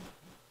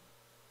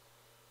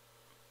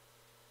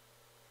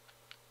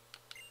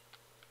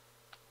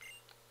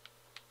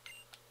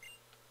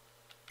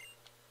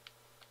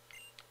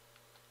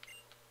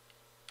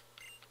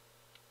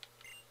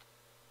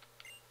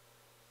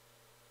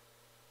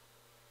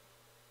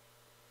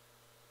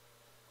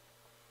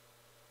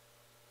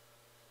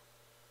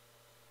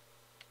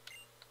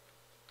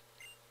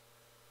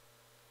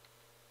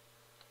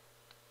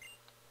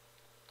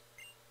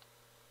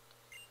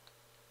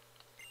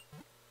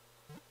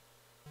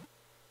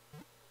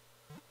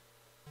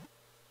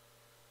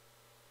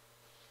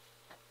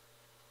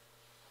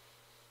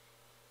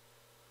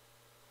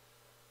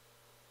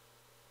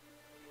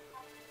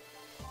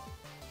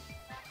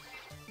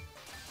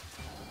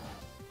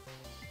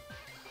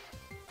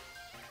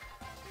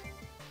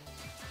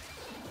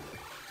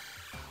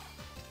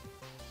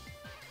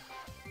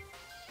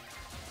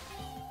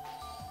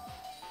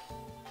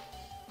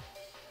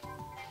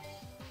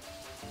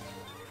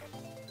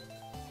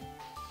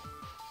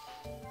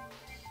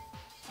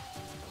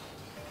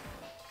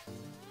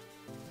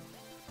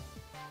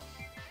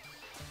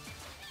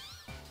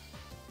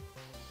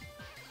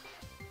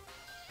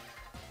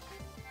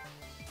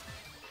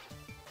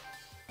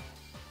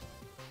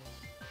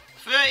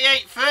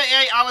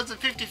 Thirty-eight hours and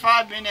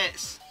 55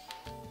 minutes.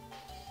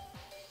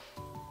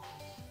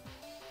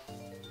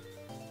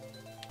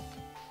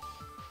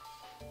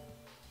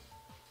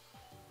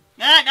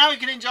 Now we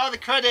can enjoy the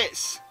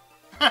credits.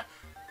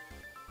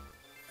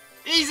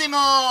 Easy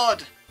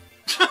mode.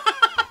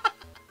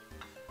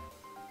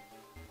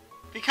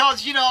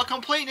 Because, you know,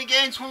 completing a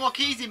game to unlock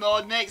easy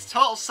mode makes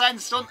total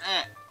sense, doesn't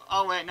it?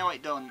 Oh wait, no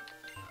it don't.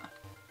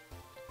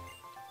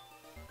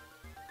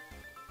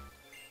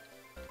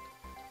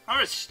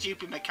 What a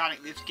stupid mechanic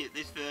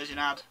this version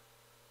had.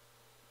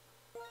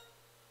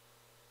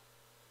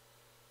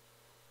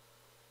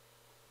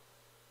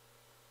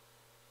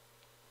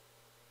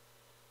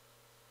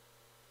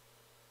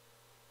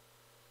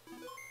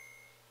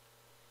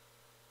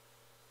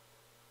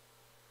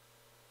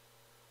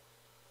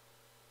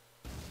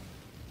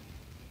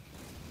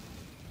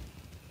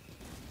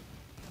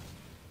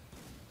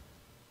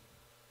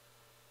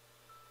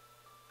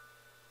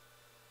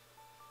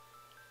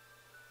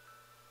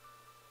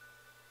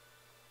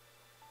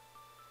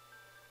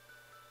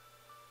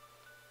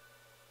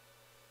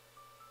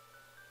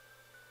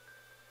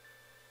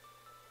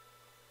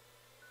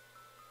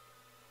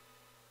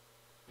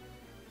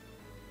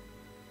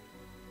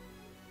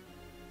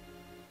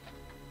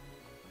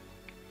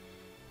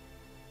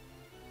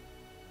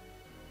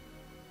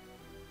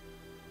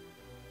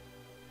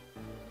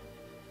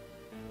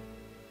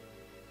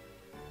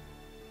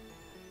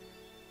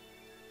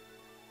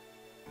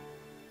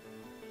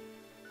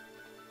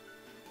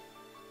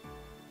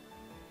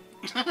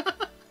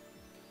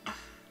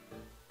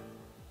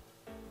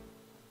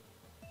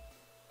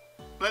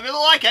 But it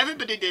looked like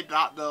everybody did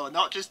that though,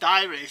 not just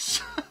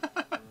Iris.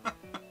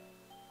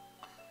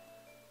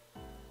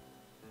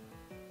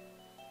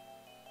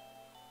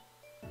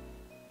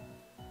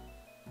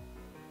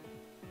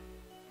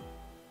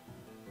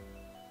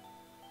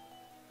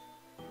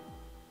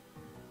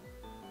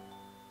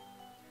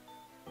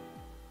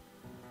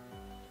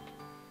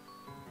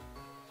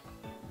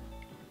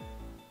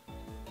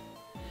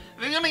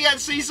 We're gonna get to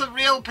see some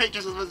real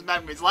pictures of those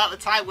memories, like the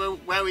time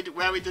where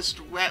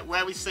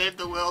we saved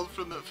the world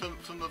from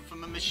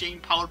a machine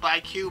powered by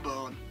a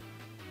Cubone.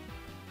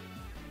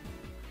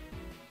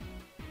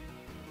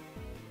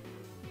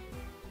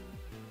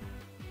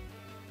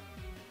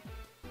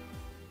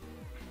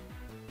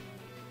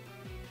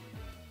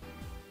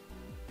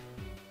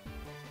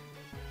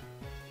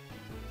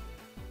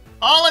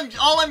 All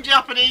them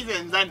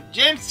Japaneseans then.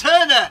 James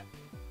Turner.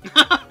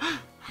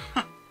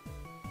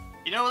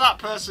 You know what that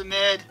person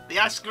made? The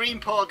ice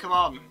cream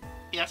Pokemon.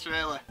 Yes,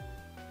 really.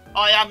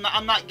 Oh yeah,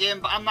 I'm that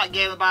game, but I'm that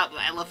game about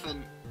the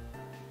elephant.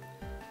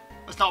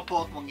 It's not a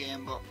Pokemon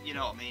game, but you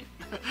know what I mean.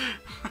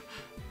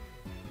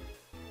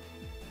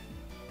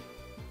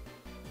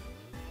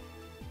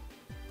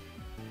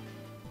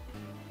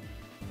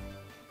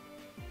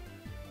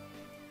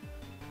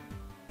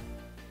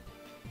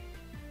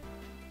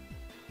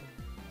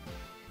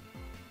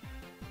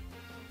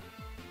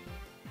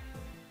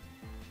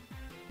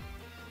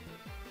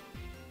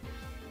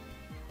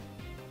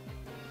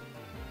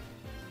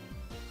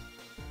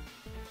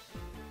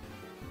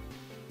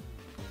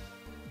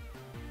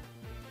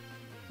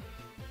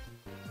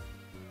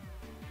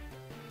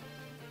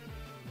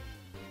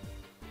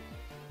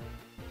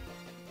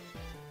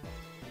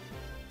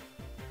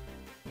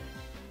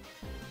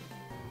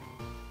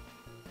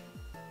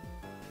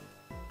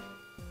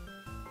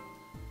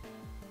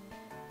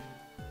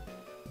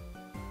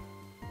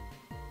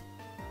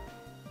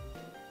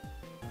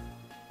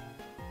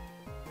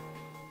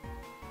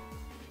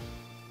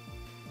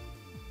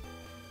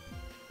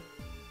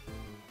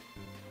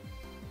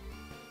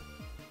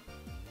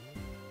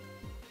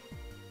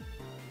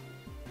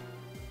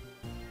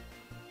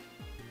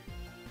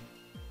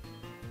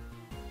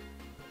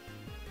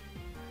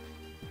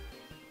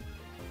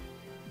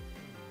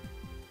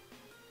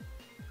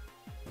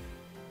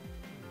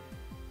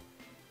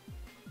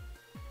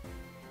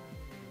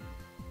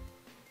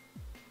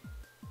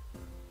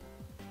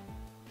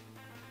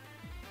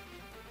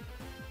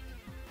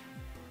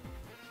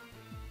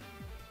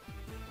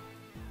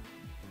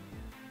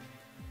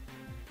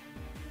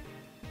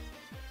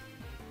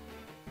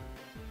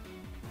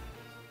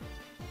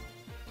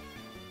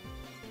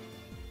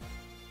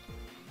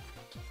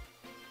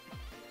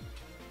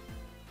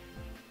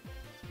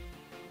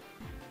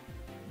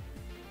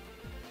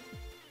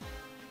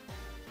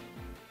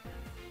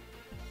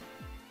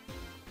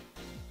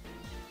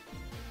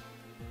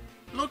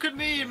 look at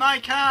me in my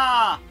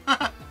car!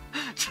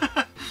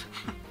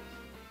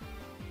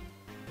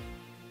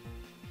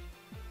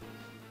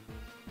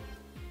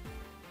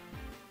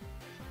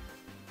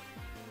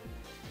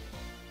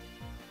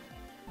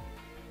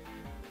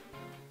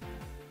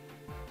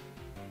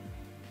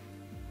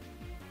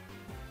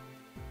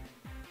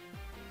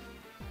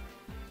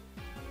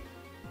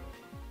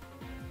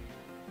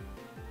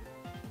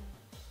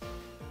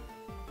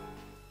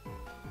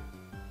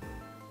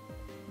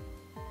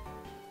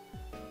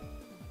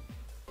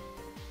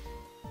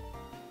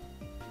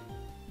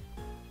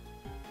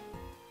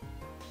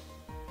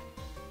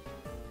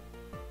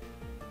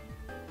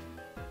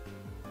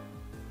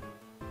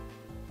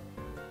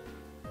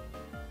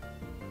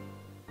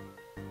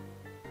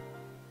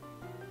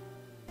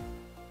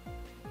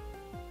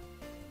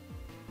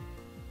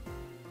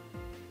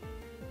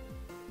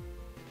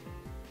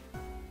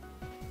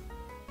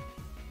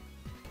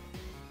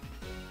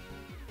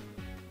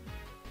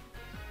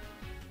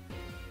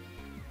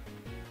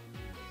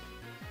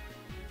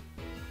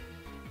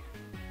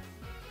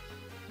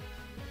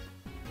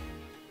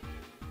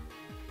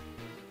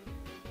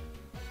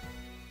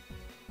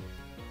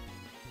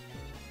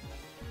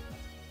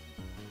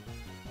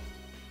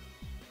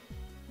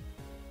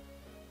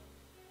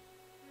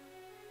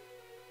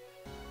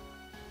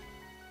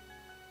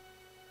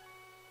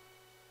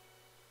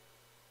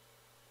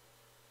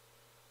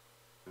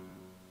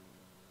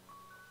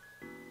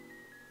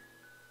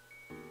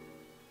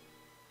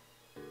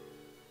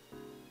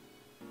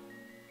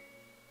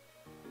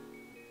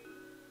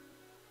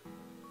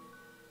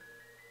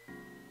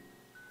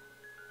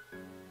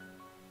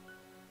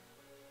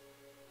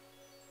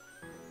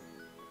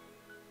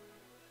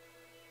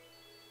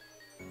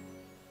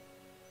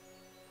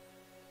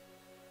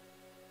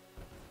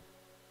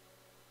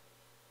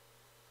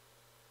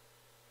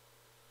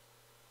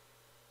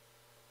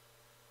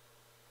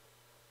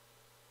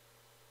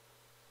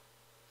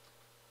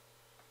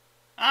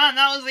 And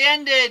that was the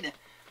ending.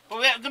 But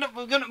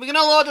we're gonna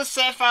load the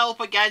save file up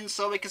again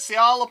so we can see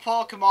all the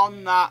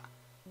Pokemon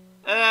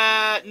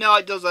that. No,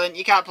 it doesn't.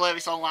 You can't play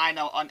this online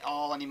on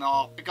all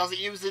anymore because it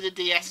uses the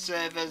DS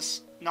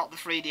servers, not the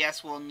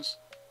 3DS ones.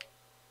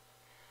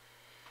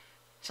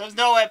 So there's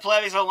no way to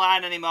play this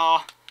online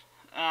anymore.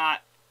 Right,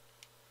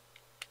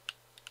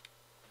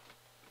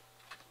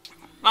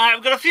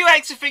 we've got a few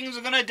extra things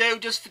we're gonna do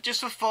just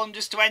for fun,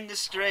 just to end the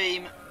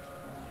stream.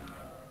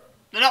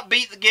 They're not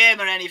beat the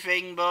game or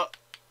anything, but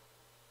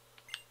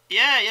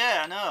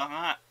yeah, I know.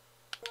 Right.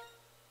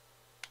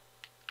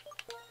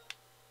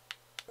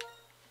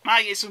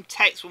 Might get some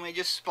text when we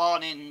just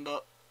spawn in,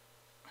 but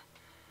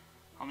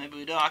or maybe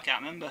we don't. I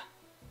can't remember.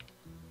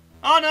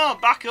 Oh no,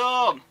 back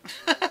home.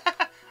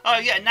 Oh,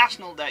 you get a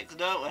national dex,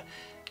 don't we?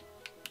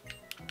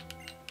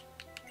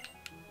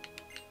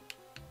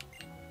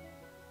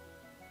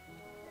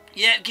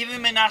 Yeah, give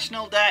him a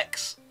national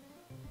dex.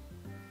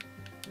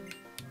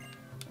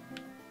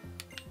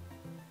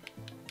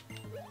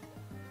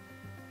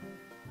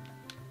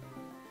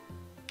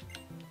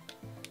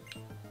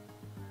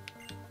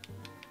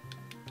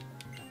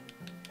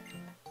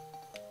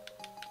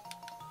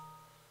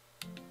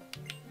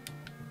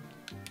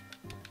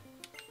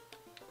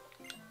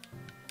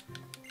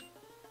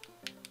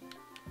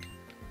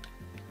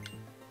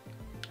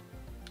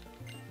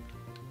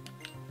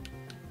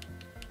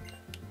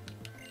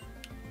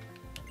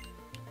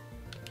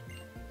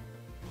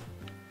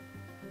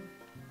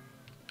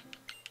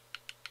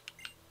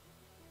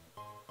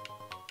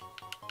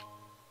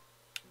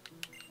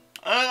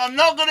 I'm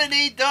not gonna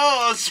need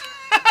those.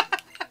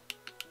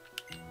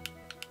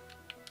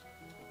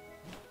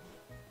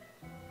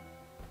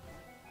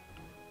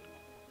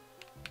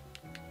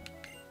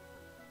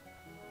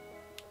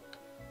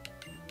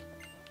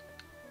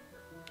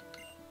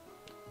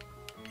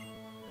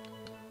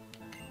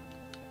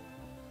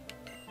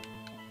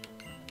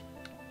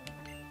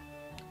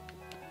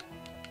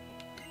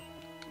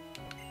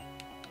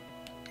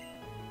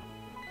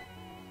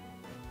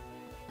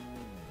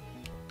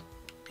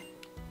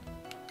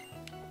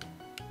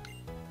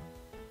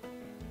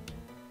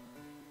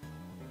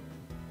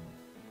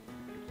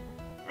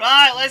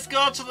 Right, let's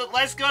go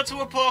to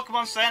a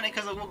Pokemon Center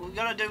because we're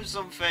gonna do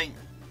something.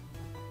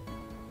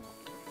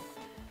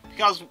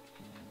 Because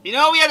you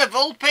know we had a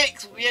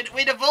Vulpix, we had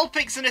a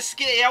Vulpix and a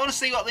Skitty. I want to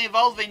see what they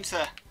evolve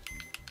into.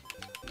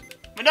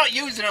 We're not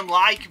using them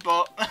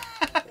but.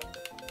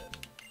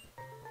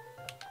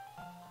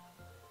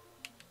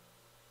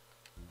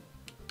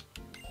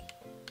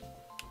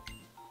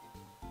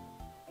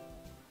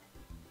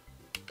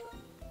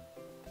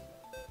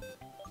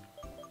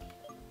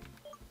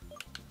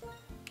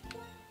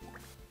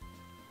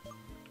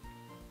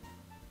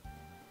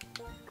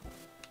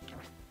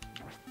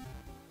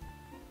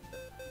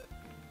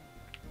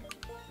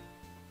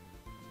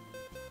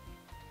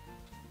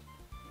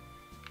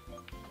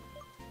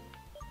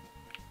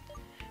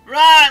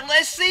 Right,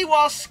 let's see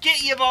what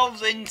Skitty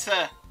evolves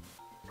into.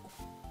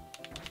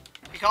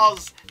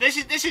 Because this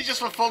is just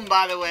for fun,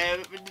 by the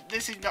way.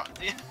 This is not.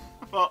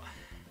 But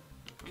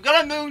we've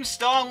got a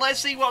Moonstone.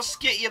 Let's see what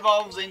Skitty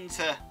evolves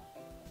into.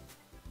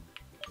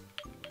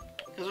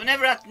 Because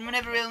we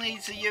never really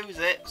need to use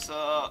it,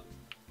 so...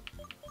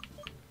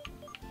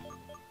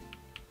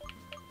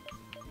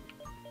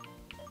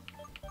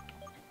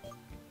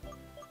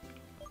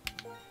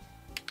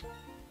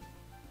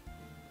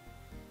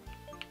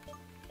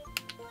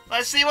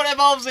 Let's see what it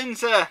evolves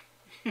into.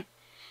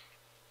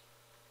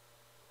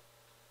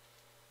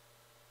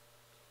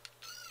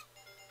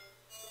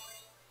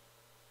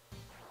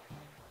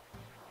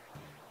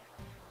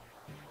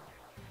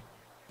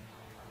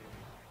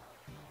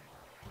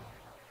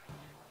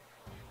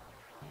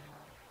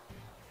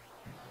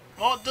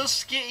 What does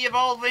Skitty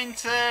evolve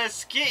into?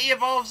 Skitty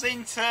evolves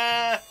into...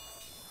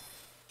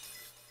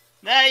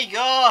 There you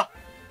go!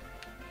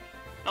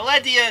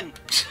 Eledian!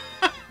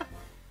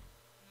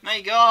 There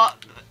you go!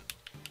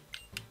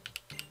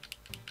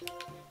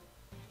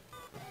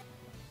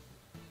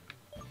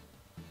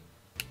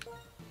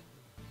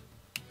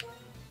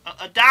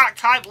 A dark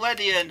type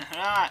Ledian,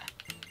 right.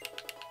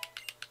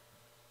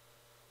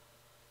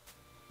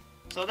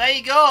 So there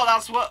you go,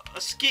 that's what a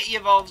Skitty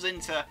evolves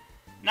into.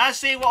 Now let's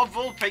see what a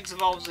Vulpix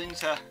evolves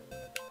into.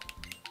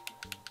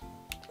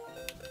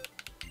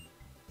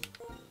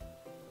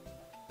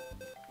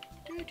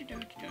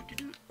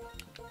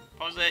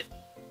 Pause it.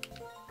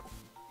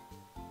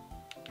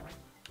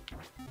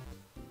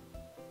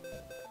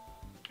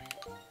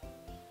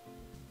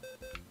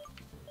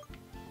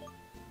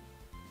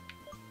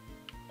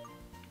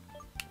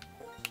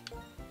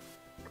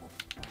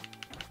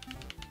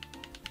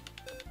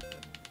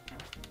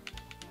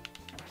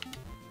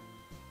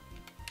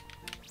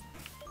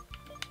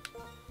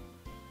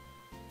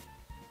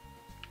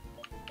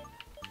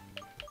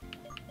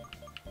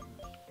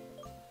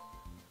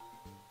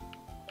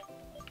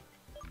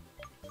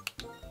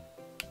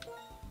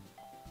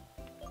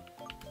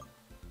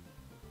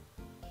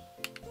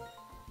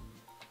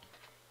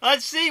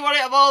 Let's see what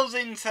it evolves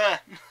into.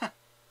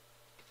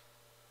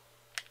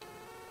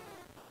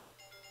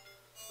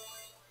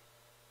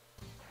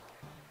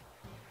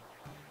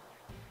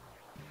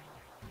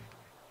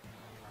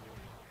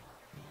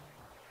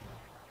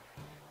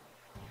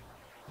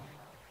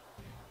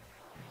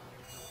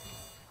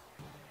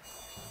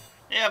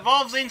 It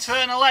evolves into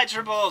an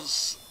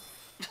Electabuzz.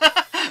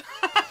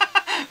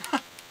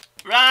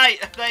 Right,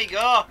 there you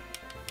go.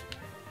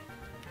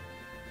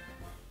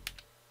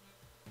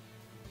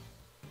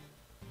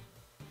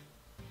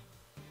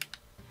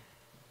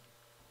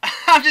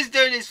 I'm just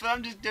doing this,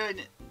 I'm just doing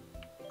it.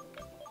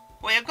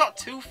 Wait, I've got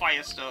 2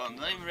 Firestones. I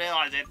didn't even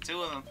realise I had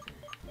 2 of them.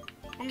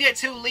 I can get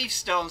 2 Leaf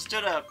Stones,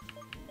 stood up.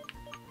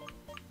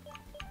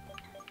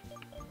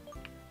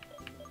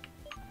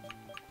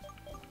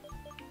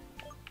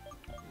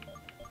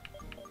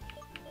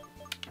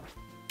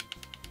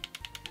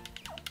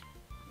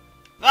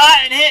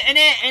 Right,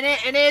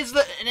 and here's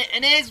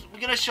we're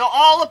gonna show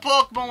all the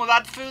Pokemon we've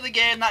had through the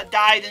game that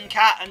died and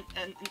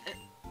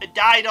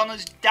died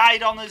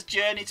on his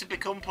journey to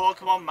become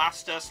Pokemon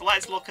Master. So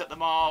let's look at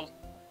them all.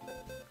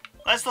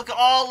 Let's look at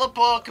all the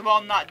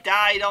Pokemon that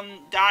died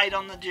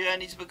on the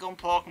journey to become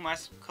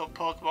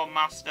Pokemon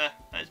Master.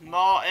 There's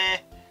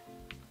Morty,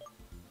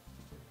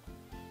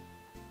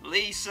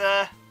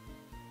 Lisa,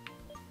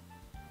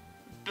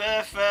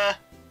 Bertha,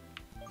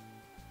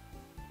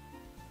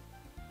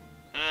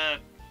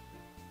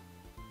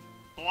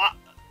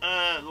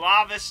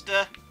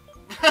 Larvesta,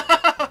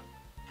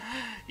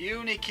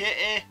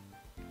 Unikitty,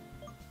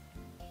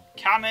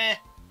 Cammy,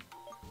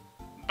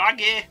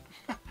 Baggy,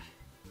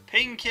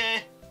 Pinky,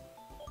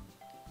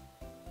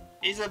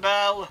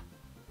 Isabelle,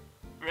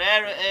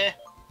 Rarity,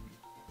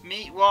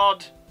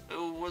 Meatwad,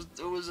 who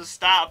was a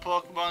starter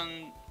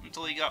Pokemon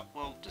until he got,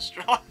 well,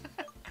 destroyed.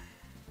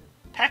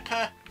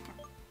 Pepper,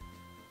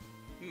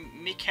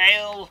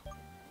 Mikhail,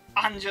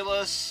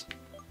 Angelus,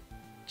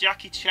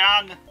 Jackie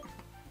Chan,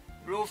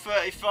 Rule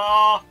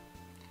 34,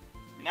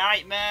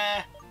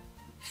 Nightmare,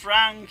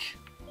 Frank,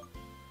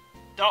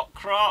 Doc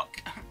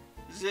Croc,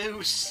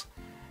 Zeus,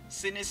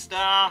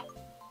 Sinistar,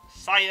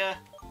 Sire,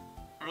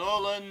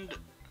 Roland,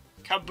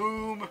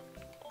 Kaboom,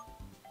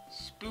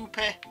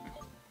 Spoopy,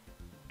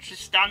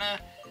 Tristana,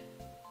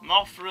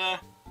 Mothra,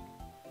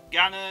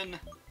 Ganon,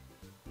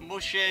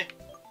 Mushy,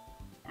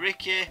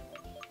 Ricky,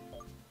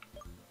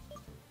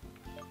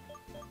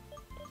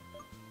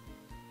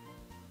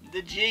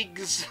 The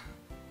Jigs,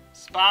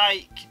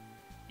 Spike,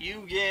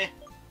 Yugi,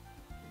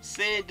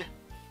 Sid,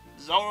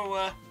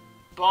 Zorua,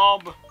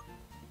 Bob,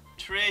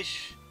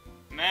 Trish,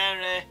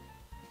 Mary,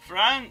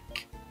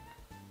 Frank,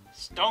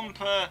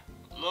 Stomper,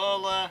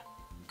 Lola,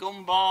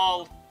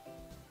 Gumball,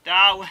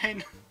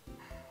 Darwin,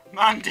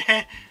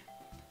 Mandy,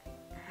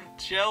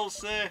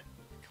 Chelsea,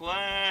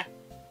 Claire,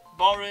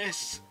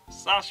 Boris,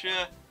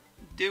 Sasha,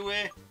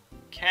 Dewey,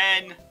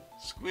 Ken,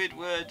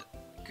 Squidward,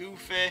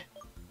 Goofy,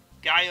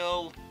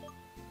 Guile,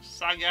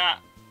 Sagat,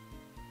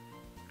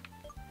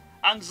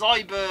 and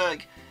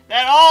Zoidberg.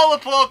 They're all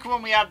the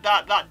Pokemon we had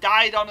that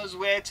died on his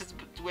way to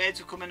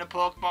becoming a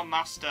Pokemon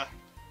Master.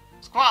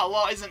 It's quite a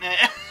lot, isn't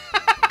it?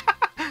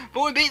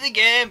 But we beat the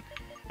game,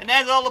 and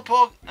there's all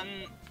the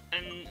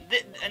and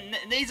and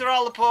these are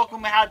all the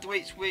Pokemon we had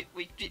which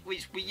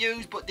we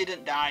used but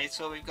didn't die.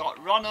 So we've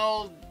got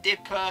Ronald,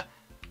 Dipper,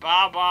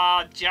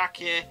 Baba,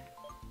 Jackie,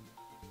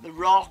 The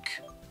Rock,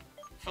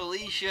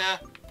 Felicia,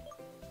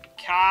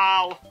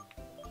 Carl,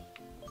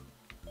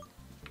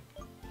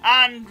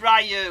 and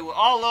Ryu.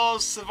 All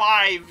those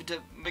survived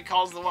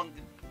because the one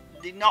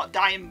did not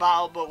die in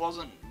battle but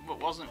wasn't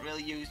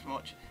really used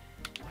much.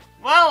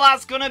 Well,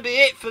 that's gonna be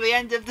it for the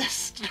end of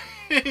this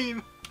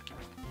stream.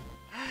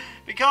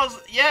 Because,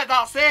 yeah,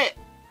 that's it.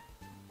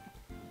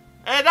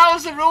 That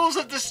was the rules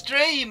of the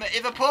stream.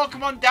 If a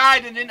Pokemon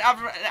died and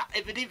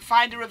if they didn't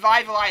find a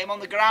revival item on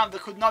the ground, they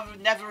could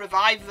never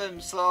revive them.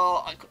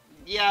 So,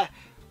 yeah.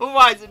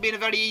 Otherwise, it'd been a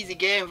very easy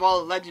game of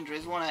all the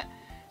legendaries, wouldn't it?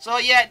 So,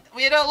 yeah,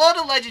 we had a load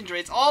of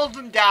legendaries. All of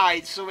them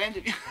died, so we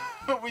ended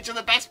up which are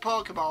the best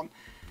Pokemon.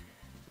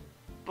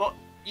 But,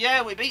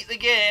 yeah, we beat the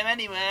game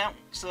anyway.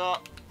 So,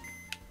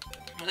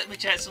 let me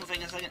check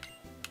something a second.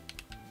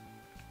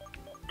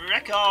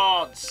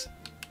 Records.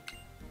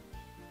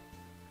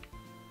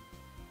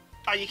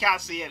 Oh, you can't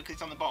see it because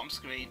it's on the bottom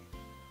screen.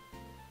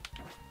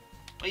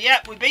 But yeah,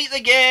 we beat the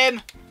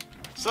game.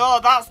 So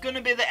that's going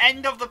to be the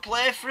end of the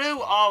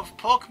playthrough of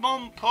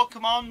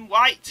Pokemon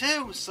White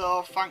 2.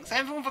 So thanks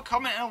everyone for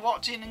commenting and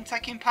watching and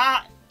taking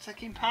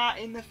part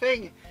in the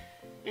thing.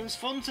 It was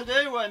fun to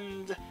do,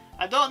 and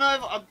I don't know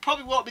if I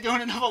probably won't be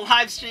doing another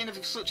live stream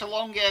of such a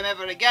long game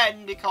ever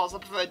again because I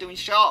prefer doing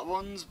short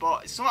ones.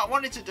 But it's something I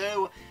wanted to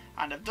do,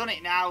 and I've done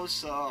it now,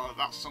 so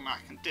that's something I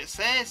can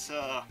say.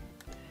 So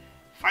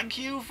thank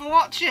you for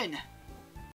watching.